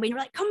ball, running away. And you're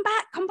like, come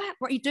back,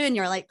 what are you doing?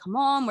 You're like, come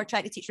on, we're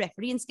trying to teach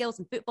refereeing skills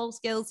and football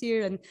skills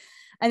here. And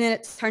then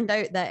it turned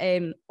out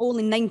that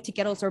only 90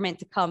 girls were meant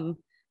to come,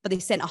 but they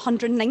sent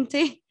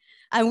 190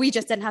 and we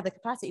just didn't have the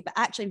capacity. But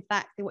actually, in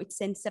fact, they wanted to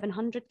send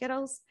 700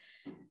 girls.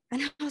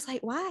 And I was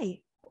like,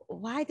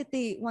 why did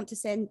they want to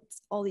send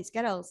all these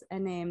girls?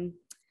 And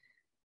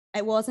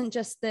it wasn't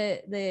just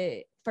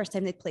the first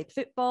time they played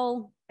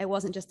football. It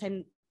wasn't just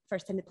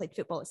first time they played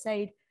football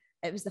outside.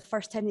 It was the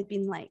first time they'd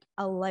been like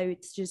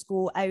allowed to just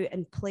go out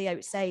and play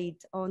outside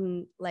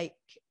on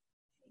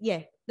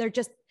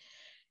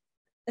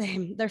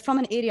they're from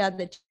an area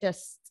that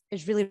just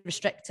is really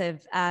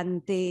restrictive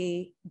and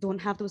they don't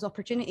have those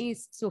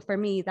opportunities. So for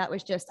me, that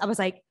was I was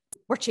like,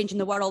 we're changing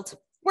the world.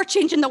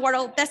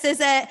 This is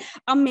it.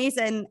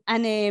 Amazing.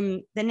 And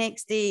the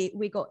next day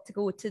we got to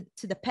go to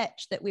the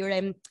pitch that we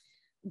were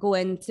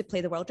going to play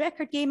the world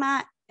record game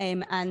at.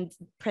 And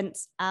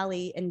Prince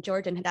Ali in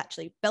Jordan had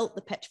actually built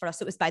the pitch for us.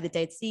 So it was by the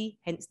Dead Sea,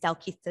 hence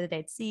Dalkeith to the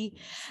Dead Sea.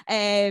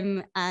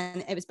 And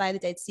it was by the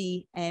Dead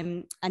Sea.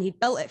 And he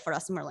built it for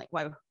us. And we're like,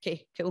 wow,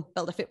 okay, cool.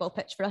 Build a football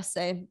pitch for us.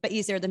 But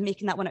easier than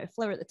making that one out of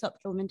flour at the top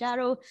of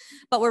Kilimanjaro.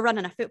 But we're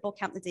running a football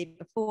camp the day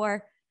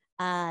before.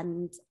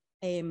 And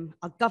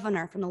a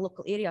governor from the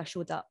local area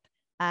showed up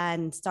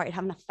and started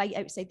having a fight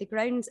outside the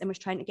grounds and was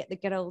trying to get the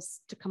girls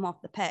to come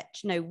off the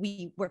pitch. Now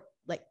we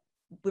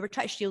were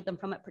trying to shield them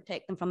from it,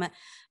 protect them from it,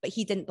 but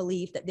he didn't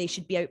believe that they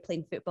should be out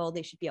playing football.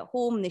 They should be at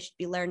home. They should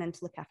be learning to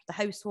look after the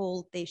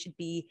household. They should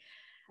be,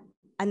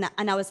 and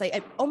I was like,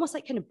 it almost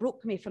like kind of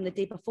broke me from the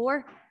day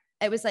before.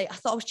 It was like, I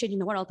thought I was changing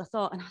the world. And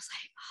I was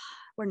like,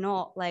 we're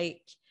not.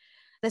 Like,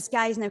 this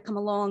guy's now come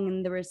along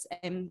and there was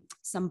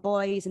some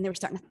boys and they were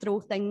starting to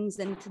throw things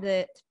into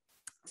the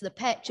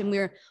pitch, and we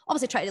were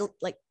obviously trying to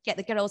like get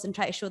the girls and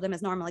try to show them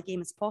as normal a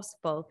game as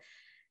possible.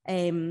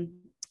 And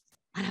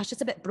I was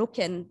just a bit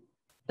broken.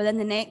 But then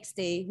the next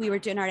day we were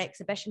doing our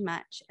exhibition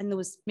match, and there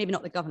was, maybe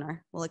not the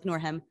governor, we'll ignore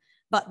him,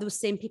 but those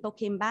same people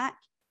came back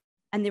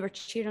and they were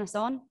cheering us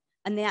on,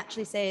 and they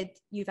actually said,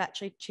 you've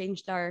actually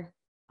changed our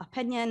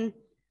opinion.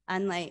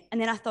 And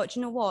then I thought,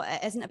 you know what,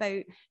 it isn't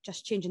about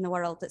just changing the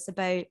world, it's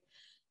about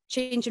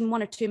changing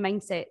one or two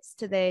mindsets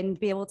to then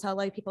be able to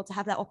allow people to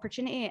have that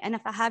opportunity. And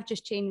if I have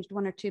just changed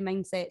one or two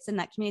mindsets in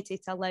that community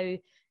to allow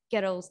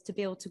girls to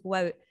be able to go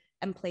out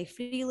and play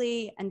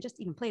freely and just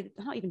even play,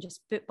 not even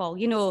just football,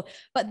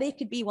 but they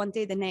could be one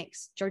day the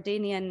next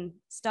Jordanian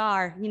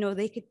star,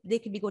 they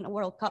could be going to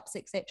World Cups,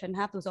 etc., and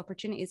have those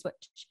opportunities,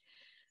 which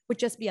would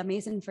just be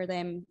amazing for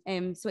them.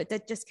 So it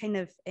did just kind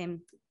of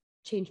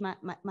change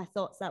my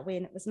thoughts that way,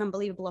 and it was an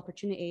unbelievable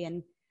opportunity.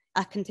 And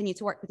I continue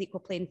to work with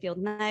Equal Playing Field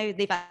now.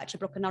 They've actually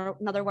broken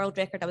another world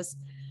record. I was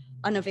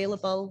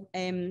unavailable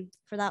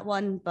for that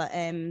one, but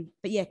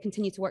yeah,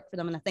 continue to work for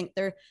them, and I think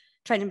they're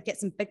trying to get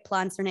some big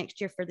plans for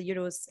next year for the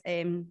Euros.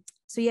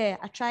 So yeah,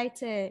 I try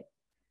to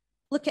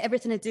look at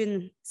everything I do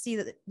and see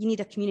that you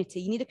need a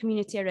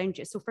community around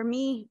you. So for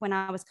me, when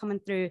I was coming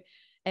through,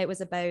 it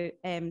was about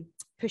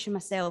pushing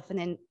myself and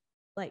then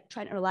like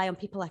trying to rely on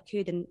people I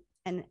could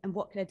and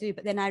what could I do.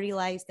 But then I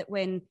realized that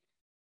when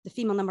the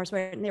female numbers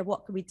weren't there,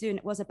 what could we do? And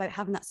it was about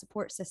having that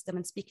support system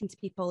and speaking to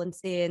people and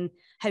saying,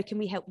 how can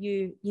we help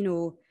you, you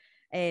know,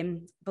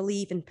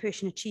 believe and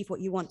push and achieve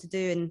what you want to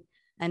do,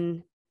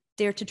 and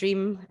dare to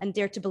dream and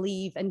dare to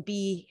believe and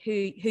be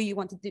who you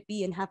want to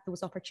be and have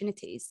those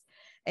opportunities.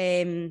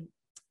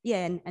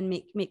 Yeah, and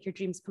make your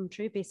dreams come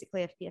true,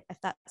 basically, if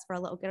that's for a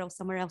little girl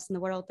somewhere else in the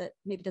world that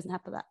maybe doesn't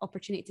have that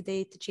opportunity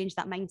today, to change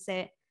that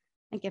mindset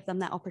and give them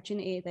that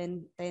opportunity,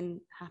 then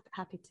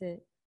happy to,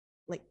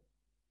 like,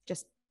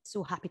 just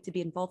so happy to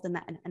be involved in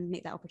that and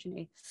make that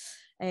opportunity.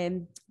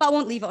 But I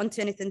won't leave it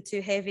onto anything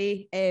too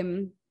heavy.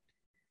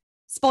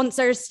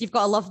 Sponsors, you've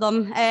got to love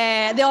them.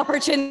 The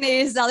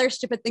opportunities, the other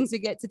stupid things we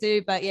get to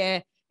do, but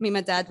yeah, me and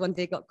my dad one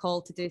day got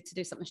called to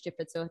do something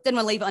stupid, so didn't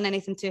want to leave it on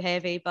anything too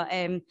heavy. But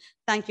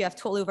thank you. I've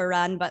totally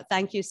overran, but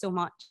thank you so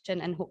much,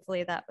 and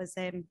hopefully that was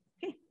okay.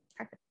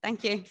 Perfect.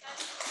 Thank you.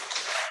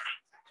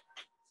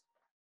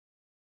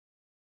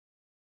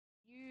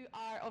 You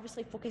are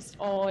obviously focused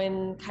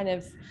on kind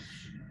of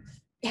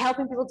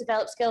helping people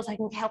develop skills, I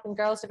think helping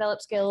girls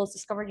develop skills,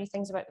 discover new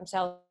things about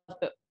themselves.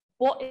 But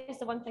what is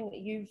the one thing that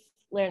you've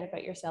learned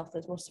about yourself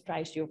that's most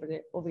surprised you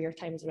over your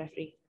time as a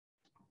referee?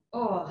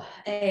 Oh,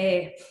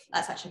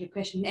 that's actually a good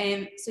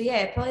question. So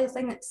yeah, probably the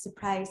thing that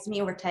surprised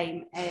me over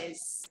time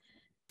is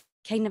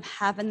kind of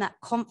having that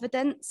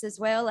confidence as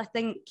well. I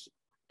think,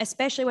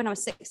 especially when I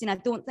was 16, I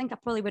don't think I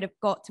probably would have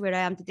got to where I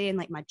am today in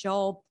like my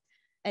job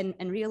and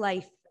in real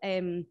life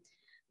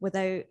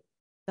without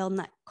building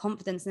that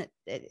confidence. And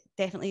it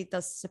definitely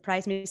does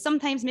surprise me.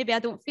 Sometimes maybe I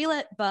don't feel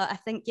it, but I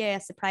think, yeah, I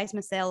surprise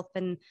myself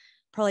and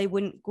probably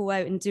wouldn't go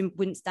out and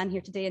wouldn't stand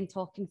here today and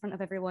talk in front of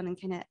everyone and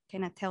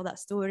kind of tell that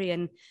story.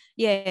 And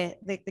yeah,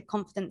 the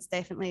confidence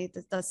definitely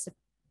does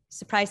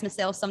surprise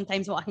myself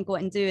sometimes what I can go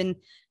out and do, and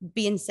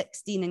being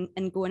 16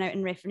 and going out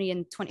and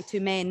refereeing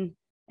 22 men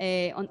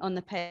on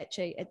the pitch,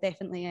 it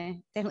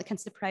definitely can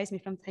surprise me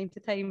from time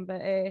to time.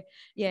 But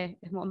yeah,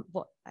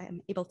 what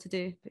I'm able to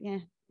do. But yeah.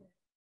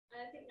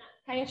 I think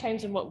that kind of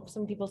chimes in what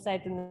some people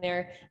said in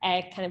their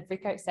kind of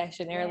breakout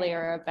session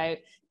earlier about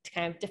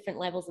kind of different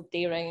levels of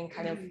daring and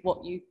kind of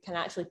what you can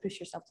actually push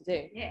yourself to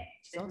do. Yeah,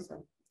 which is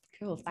awesome.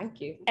 Cool, thank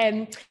you.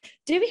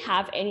 Do we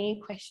have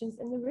any questions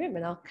in the room?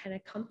 And I'll kind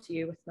of come to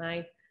you with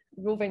my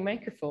roving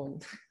microphone.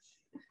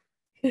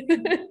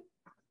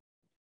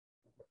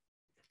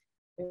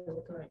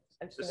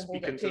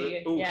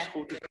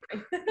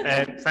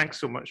 Thanks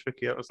so much,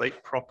 Vikki. That was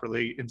like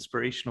properly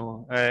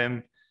inspirational.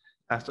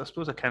 I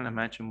suppose I can't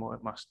imagine what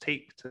it must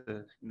take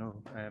to,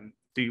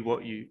 do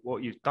what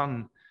you've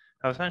done.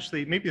 I was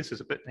actually, maybe this is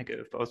a bit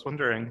negative, but I was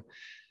wondering,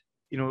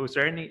 was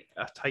there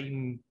a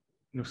time,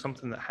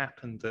 something that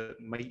happened that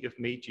might have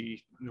made you,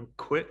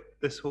 quit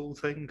this whole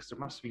thing? Because there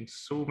must have been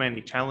so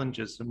many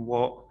challenges, and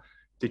what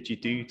did you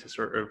do to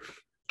sort of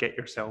get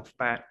yourself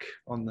back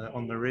on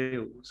the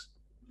rails?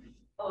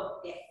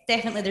 Oh, yeah,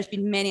 definitely. There's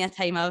been many a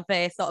time I've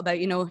thought about,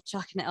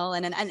 chucking it all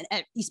in. And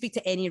you speak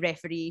to any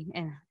referee,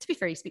 to be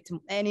fair, you speak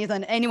to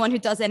anyone who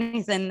does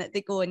anything, that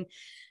they go and,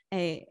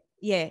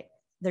 yeah,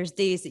 there's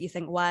days that you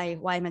think, why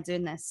am I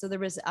doing this? So there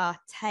was a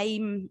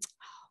time,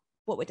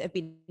 what would it have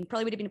been?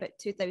 Probably would have been about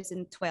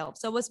 2012.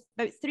 So I was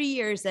about 3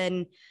 years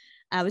in,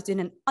 I was doing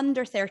an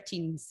under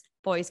 13s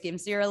boys game.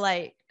 So you're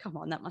like, come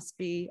on, that must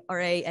be all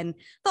right. And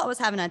thought I was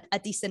having a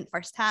decent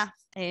first half.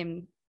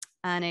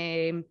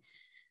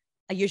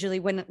 I usually,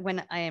 when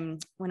I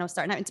was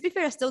starting out, and to be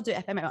fair, I still do it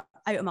if I'm out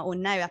on my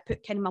own now, I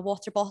put kind of my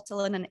water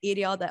bottle in an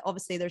area that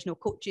obviously there's no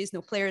coaches,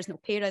 no players, no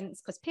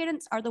parents, because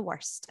parents are the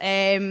worst.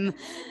 They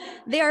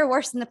are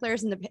worse than the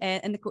players and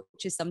the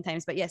coaches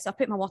sometimes. But yeah, so I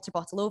put my water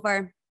bottle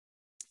over.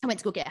 I went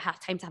to go get a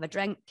half time to have a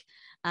drink,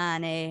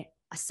 and I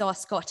saw a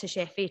Scottish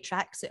FA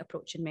tracksuit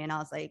approaching me, and I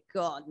was like,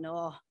 God,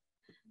 no,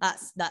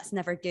 that's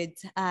never good.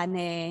 And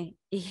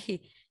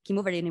he came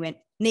over and he went,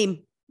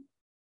 name.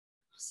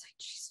 I was like,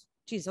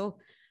 geez, oh.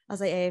 I was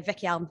like,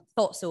 Vikki Allan,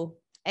 thought so.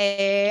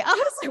 I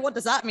was like, what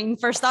does that mean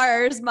for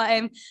starters? But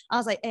I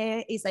was like,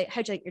 he's like,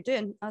 how do you think you're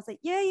doing? I was like,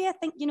 yeah, I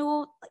think,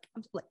 I'm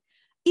like,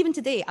 even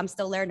today, I'm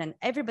still learning.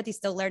 Everybody's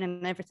still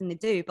learning everything they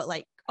do. But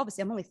like,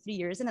 obviously, I'm only 3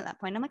 years in at that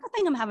point. I'm like, I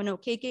think I'm having an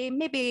okay game,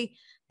 maybe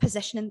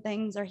positioning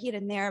things or here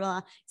and there. Blah.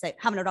 He's like,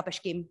 having a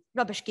rubbish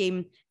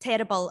game,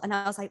 terrible. And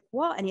I was like,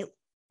 what? And he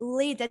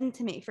laid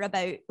into me for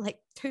about like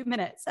 2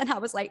 minutes. And I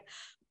was like,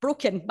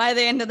 broken by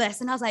the end of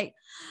this. And I was like,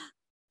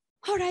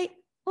 all right,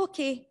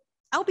 okay.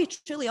 I'll be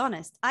truly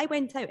honest. I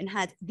went out and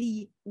had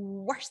the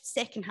worst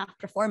second half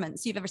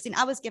performance you've ever seen.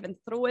 I was given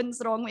throw-ins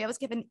the wrong way. I was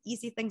given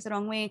easy things the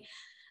wrong way.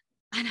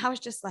 And I was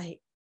just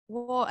like,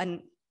 what?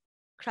 And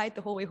cried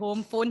the whole way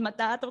home, phoned my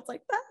dad. I was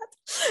like,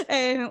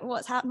 Dad,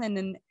 what's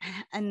happening?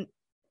 And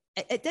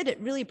it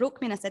really broke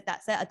me. And I said,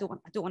 that's it. I don't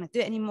want to do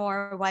it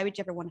anymore. Why would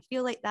you ever want to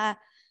feel like that?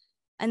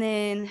 And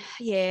then,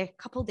 yeah, a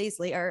couple of days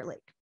later,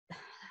 like,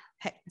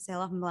 picked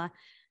myself up and blah.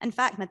 In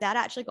fact, my dad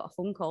actually got a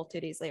phone call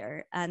 2 days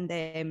later, and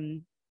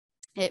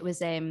it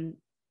was and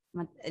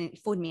he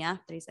phoned me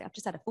after. He's like, I've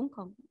just had a phone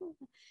call.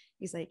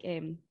 He's like,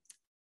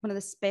 one of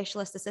the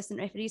specialist assistant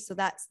referees, so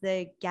that's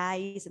the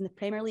guys in the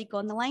Premier League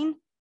on the line,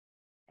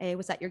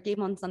 was at your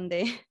game on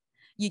Sunday.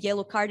 you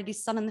yellow carded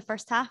his son in the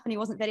first half and he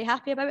wasn't very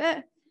happy about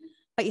it.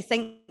 But he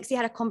thinks he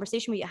had a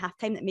conversation with you at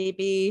halftime that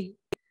maybe,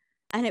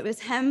 and it was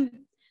him.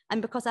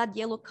 And because I'd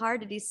yellow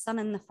carded his son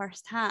in the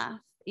first half,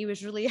 he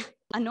was really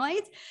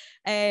annoyed.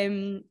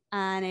 I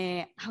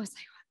was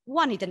like,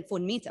 one, he didn't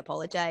phone me to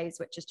apologize,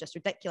 which is just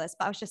ridiculous.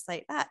 But I was just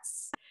like,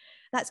 that's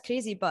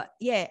crazy. But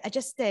yeah, I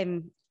just,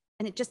 and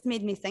it just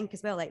made me think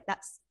as well, like,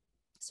 that's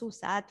so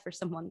sad for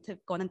someone to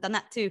have gone and done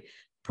that to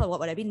probably, what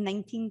would I be,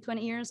 19,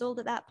 20 years old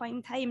at that point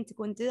in time, to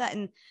go and do that.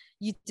 And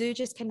you do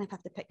just kind of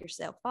have to pick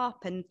yourself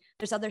up. And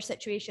there's other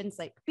situations,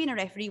 like being a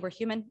referee, we're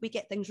human, we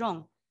get things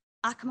wrong.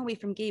 I come away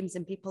from games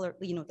and people are,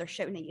 you know, they're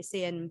shouting at you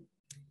saying,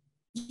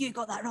 you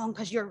got that wrong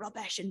because you're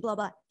rubbish and blah,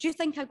 blah. Do you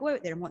think I go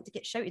out there and want to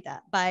get shouted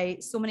at by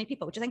so many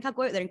people? Do you think I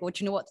go out there and go,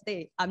 do you know what,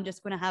 today I'm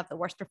just going to have the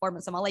worst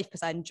performance of my life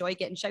because I enjoy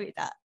getting shouted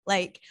at?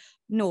 Like,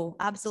 no,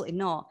 absolutely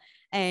not.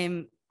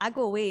 I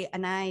go away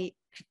and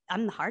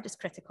I'm the hardest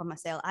critic on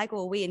myself. I go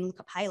away and look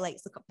up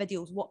highlights, look up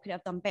videos. What could I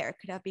have done better?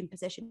 Could I have been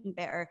positioned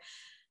better?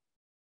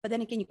 But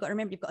then again, you've got to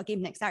remember you've got a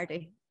game next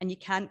Saturday and you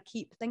can't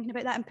keep thinking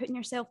about that and putting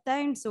yourself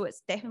down. So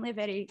it's definitely a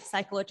very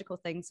psychological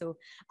thing. So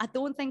I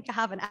don't think I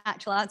have an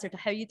actual answer to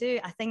how you do.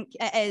 I think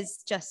it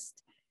is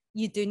just,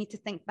 you do need to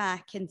think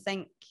back and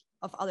think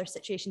of other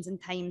situations and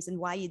times and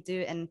why you do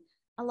it. And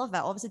I love it.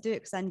 I obviously do it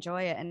because I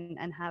enjoy it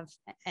and have,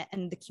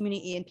 and the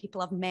community and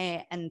people I've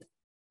met and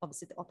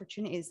obviously the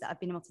opportunities that I've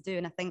been able to do.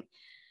 And I think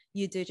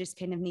you do just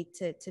kind of need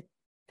to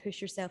push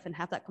yourself and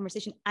have that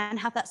conversation and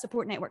have that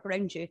support network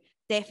around you.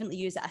 Definitely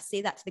use it. I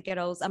say that to the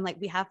girls. I'm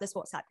like, we have this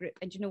WhatsApp group,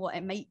 and you know what,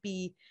 it might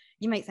be,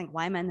 you might think,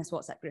 why am I in this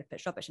WhatsApp group?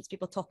 It's rubbish, it's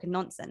people talking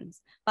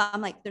nonsense. But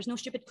I'm like, there's no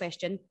stupid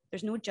question,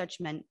 there's no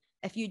judgment.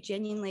 If you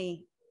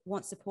genuinely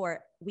want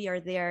support, we are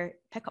there.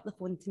 Pick up the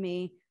phone to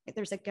me. Like,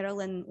 there's a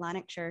girl in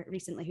Lanarkshire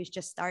recently who's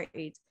just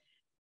started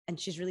and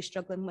she's really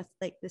struggling with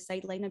like the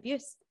sideline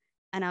abuse.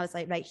 And I was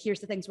like, right, here's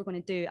the things we're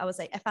going to do. I was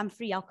like, if I'm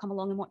free, I'll come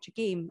along and watch a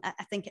game.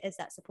 I think it is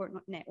that support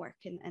network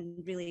and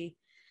really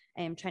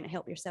trying to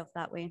help yourself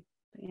that way.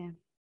 But yeah,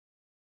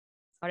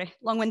 sorry,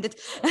 long-winded.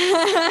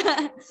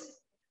 Got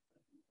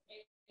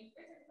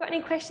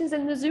any questions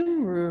in the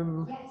Zoom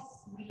room? Yes,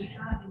 we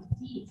have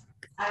indeed.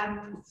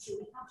 So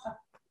we have a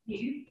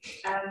few.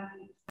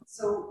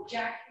 So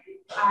Jack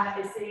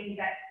is saying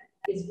that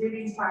it's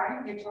really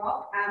inspiring, your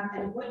talk.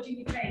 And what do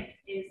you think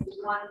is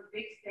one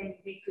big thing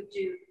we could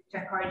do to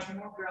encourage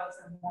more girls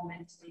and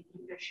women to take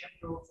leadership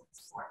roles in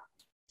sport?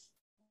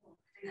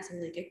 That's a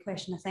really good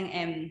question.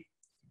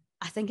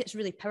 I think it's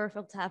really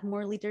powerful to have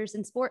more leaders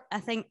in sport. I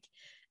think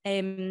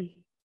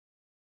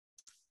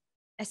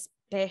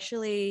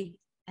especially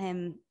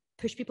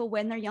push people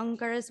when they're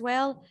younger as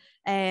well.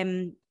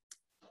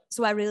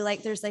 So I really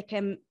like, there's like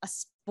a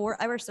sport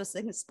hour. So I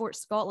think it's Sport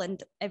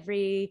Scotland,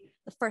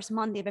 the first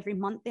Monday of every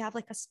month, they have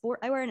like a sport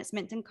hour, and it's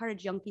meant to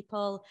encourage young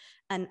people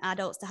and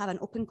adults to have an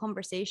open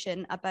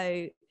conversation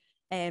about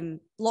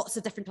lots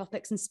of different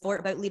topics in sport,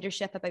 about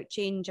leadership, about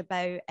change,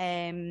 about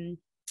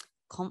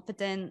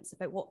confidence,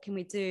 about what can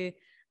we do.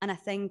 And I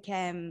think,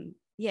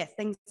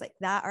 things like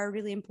that are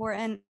really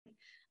important.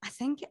 I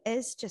think it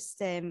is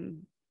just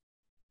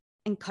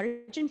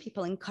encouraging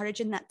people,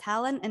 encouraging that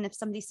talent. And if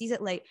somebody sees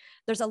it, like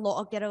there's a lot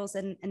of girls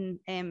in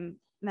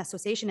my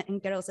association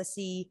and girls I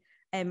see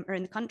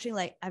around the country,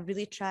 like I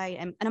really try,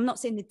 and I'm not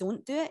saying they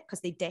don't do it, because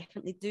they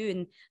definitely do,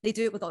 and they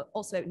do it without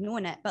also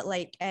knowing it, but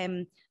like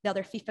the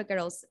other FIFA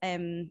girls,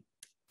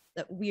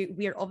 that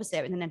we're obviously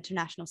out in an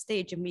international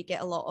stage, and we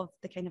get a lot of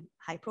the kind of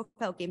high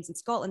profile games in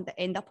Scotland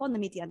that end up on the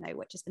media now,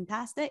 which is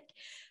fantastic.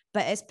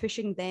 But it's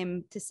pushing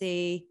them to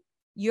say,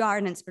 you are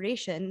an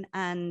inspiration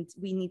and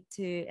we need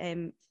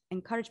to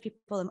encourage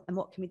people, and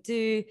what can we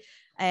do?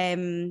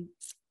 And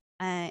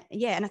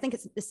I think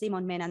it's the same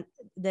on men and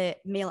the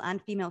male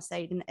and female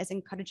side, and is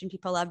encouraging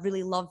people. I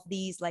really love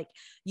these like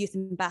youth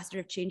ambassador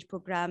of change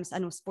programs. I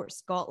know Sport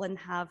Scotland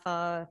have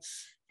a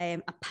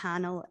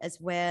panel as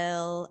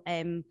well.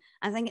 I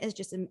think it is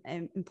just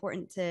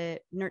important to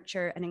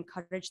nurture and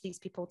encourage these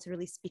people to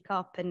really speak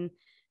up and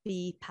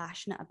be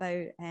passionate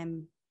about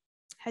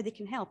how they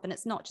can help. And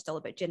it's not just all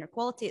about gender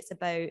equality, it's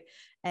about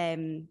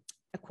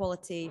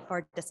equality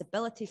for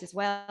disabilities as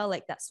well.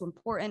 Like that's so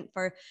important.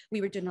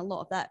 We were doing a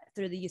lot of that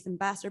through the youth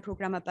ambassador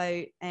program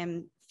about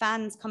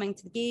fans coming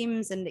to the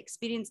games and the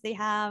experience they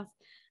have.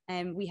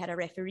 We had a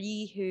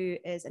referee who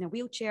is in a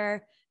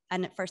wheelchair,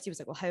 and at first he was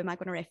like, well, how am I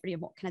going to referee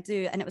and what can I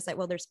do? And it was like,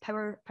 well, there's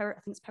power, I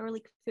think it's Power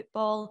League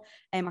football,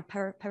 or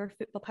power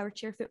football, power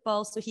chair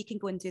football. So he can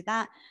go and do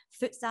that.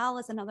 Futsal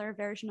is another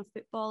version of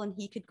football, and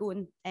he could go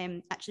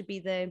and actually be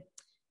they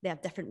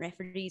have different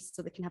referees,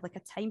 so they can have like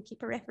a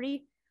timekeeper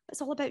referee. But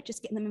it's all about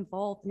just getting them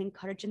involved and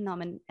encouraging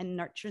them and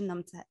nurturing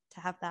them to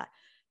have that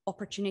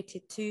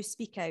opportunity to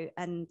speak out.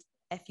 And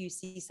if you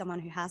see someone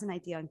who has an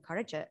idea,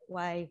 encourage it.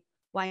 Why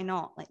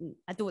not? Like,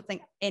 I don't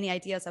think any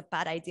idea is a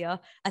bad idea.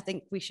 I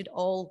think we should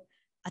all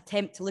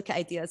attempt to look at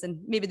ideas,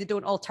 and maybe they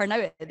don't all turn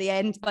out at the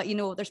end, but you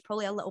know, there's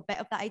probably a little bit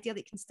of that idea that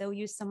you can still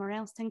use somewhere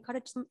else to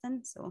encourage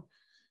something. So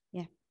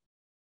yeah.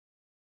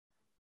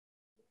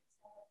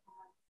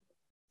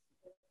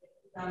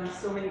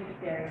 so many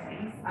various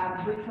things.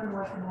 Which one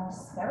was the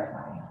most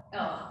terrifying?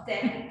 Oh,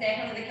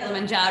 definitely the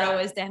Kilimanjaro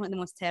is definitely the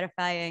most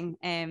terrifying.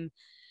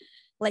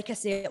 Like I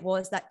say, it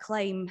was that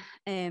climb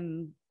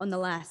on the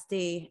last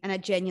day, and I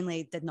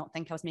genuinely did not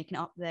think I was making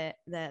it up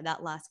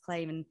that last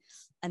climb. And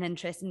an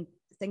interesting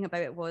thing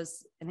about it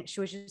was, and it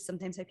shows you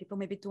sometimes how people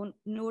maybe don't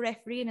know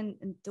refereeing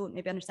and don't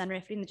maybe understand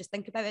refereeing, they just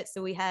think about it.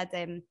 So we had,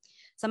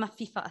 so I'm a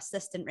FIFA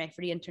assistant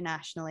referee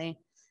internationally,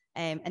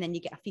 and then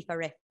you get a FIFA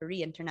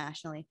referee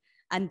internationally.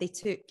 And they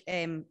took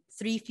 3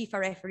 FIFA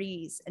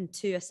referees and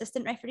 2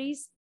 assistant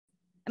referees.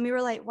 And we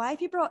were like, why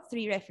have you brought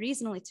 3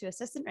 referees and only 2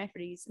 assistant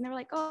referees? And they were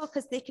like, oh,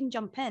 because they can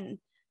jump in.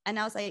 And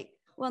I was like,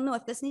 well, no,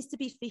 if this needs to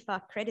be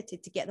FIFA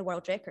accredited to get the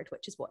world record,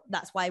 which is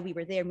that's why we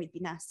were there and we'd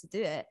been asked to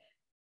do it.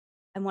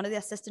 And one of the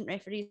assistant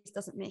referees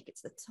doesn't make it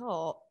to the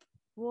top,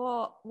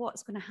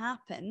 what's going to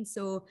happen?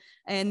 So,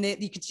 and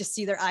you could just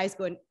see their eyes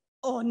going,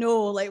 oh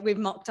no, like we've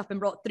mocked up and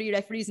brought 3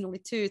 referees and only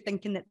 2,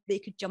 thinking that they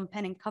could jump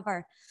in and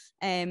cover.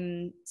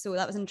 So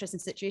that was an interesting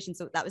situation.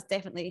 So that was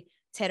definitely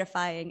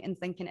terrifying, and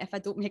thinking, if I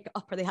don't make it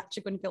up, are they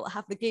actually going to be able to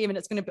have the game, and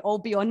it's going to all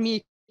be on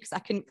me because I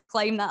couldn't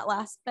climb that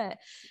last bit.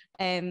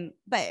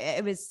 But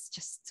it was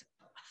just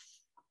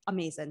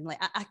amazing. Like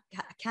I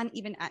can't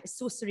even, it's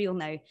so surreal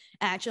now. It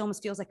actually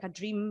almost feels like a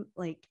dream.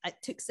 Like it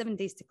took 7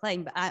 days to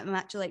climb, but I'm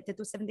actually like, did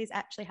those 7 days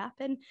actually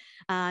happen?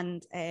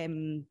 And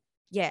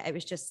yeah, it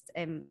was just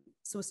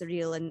so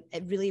surreal. And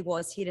it really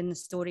was hearing the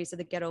stories of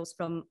the girls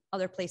from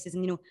other places.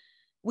 And, you know,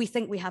 we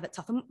think we have it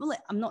tough.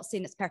 I'm not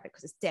saying it's perfect,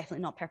 because it's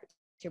definitely not perfect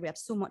here. We have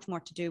so much more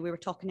to do. We were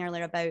talking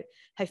earlier about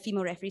how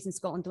female referees in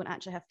Scotland don't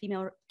actually have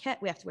female kit.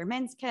 We have to wear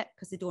men's kit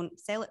because they don't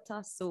sell it to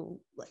us. So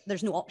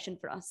there's no option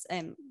for us,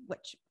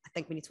 which I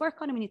think we need to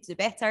work on and we need to do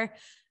better.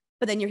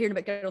 But then you're hearing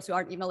about girls who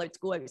aren't even allowed to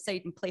go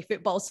outside and play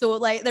football. So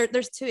like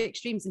there's 2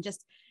 extremes, and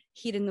just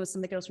hearing some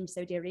of the girls from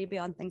Saudi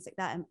Arabia and things like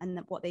that, and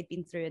what they'd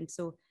been through. And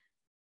so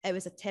it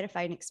was a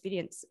terrifying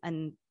experience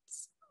and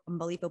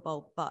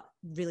unbelievable, but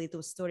really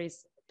those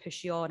stories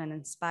push you on and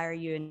inspire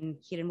you, and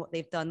hearing what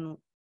they've done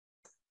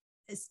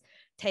is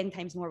 10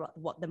 times more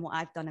than what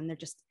I've done, and they're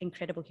just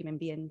incredible human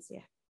beings.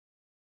 Yeah.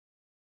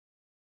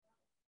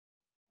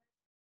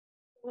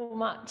 So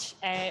much,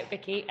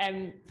 Vikki,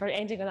 for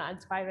ending on that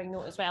inspiring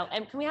note as well.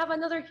 Can we have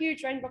another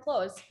huge round of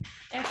applause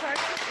for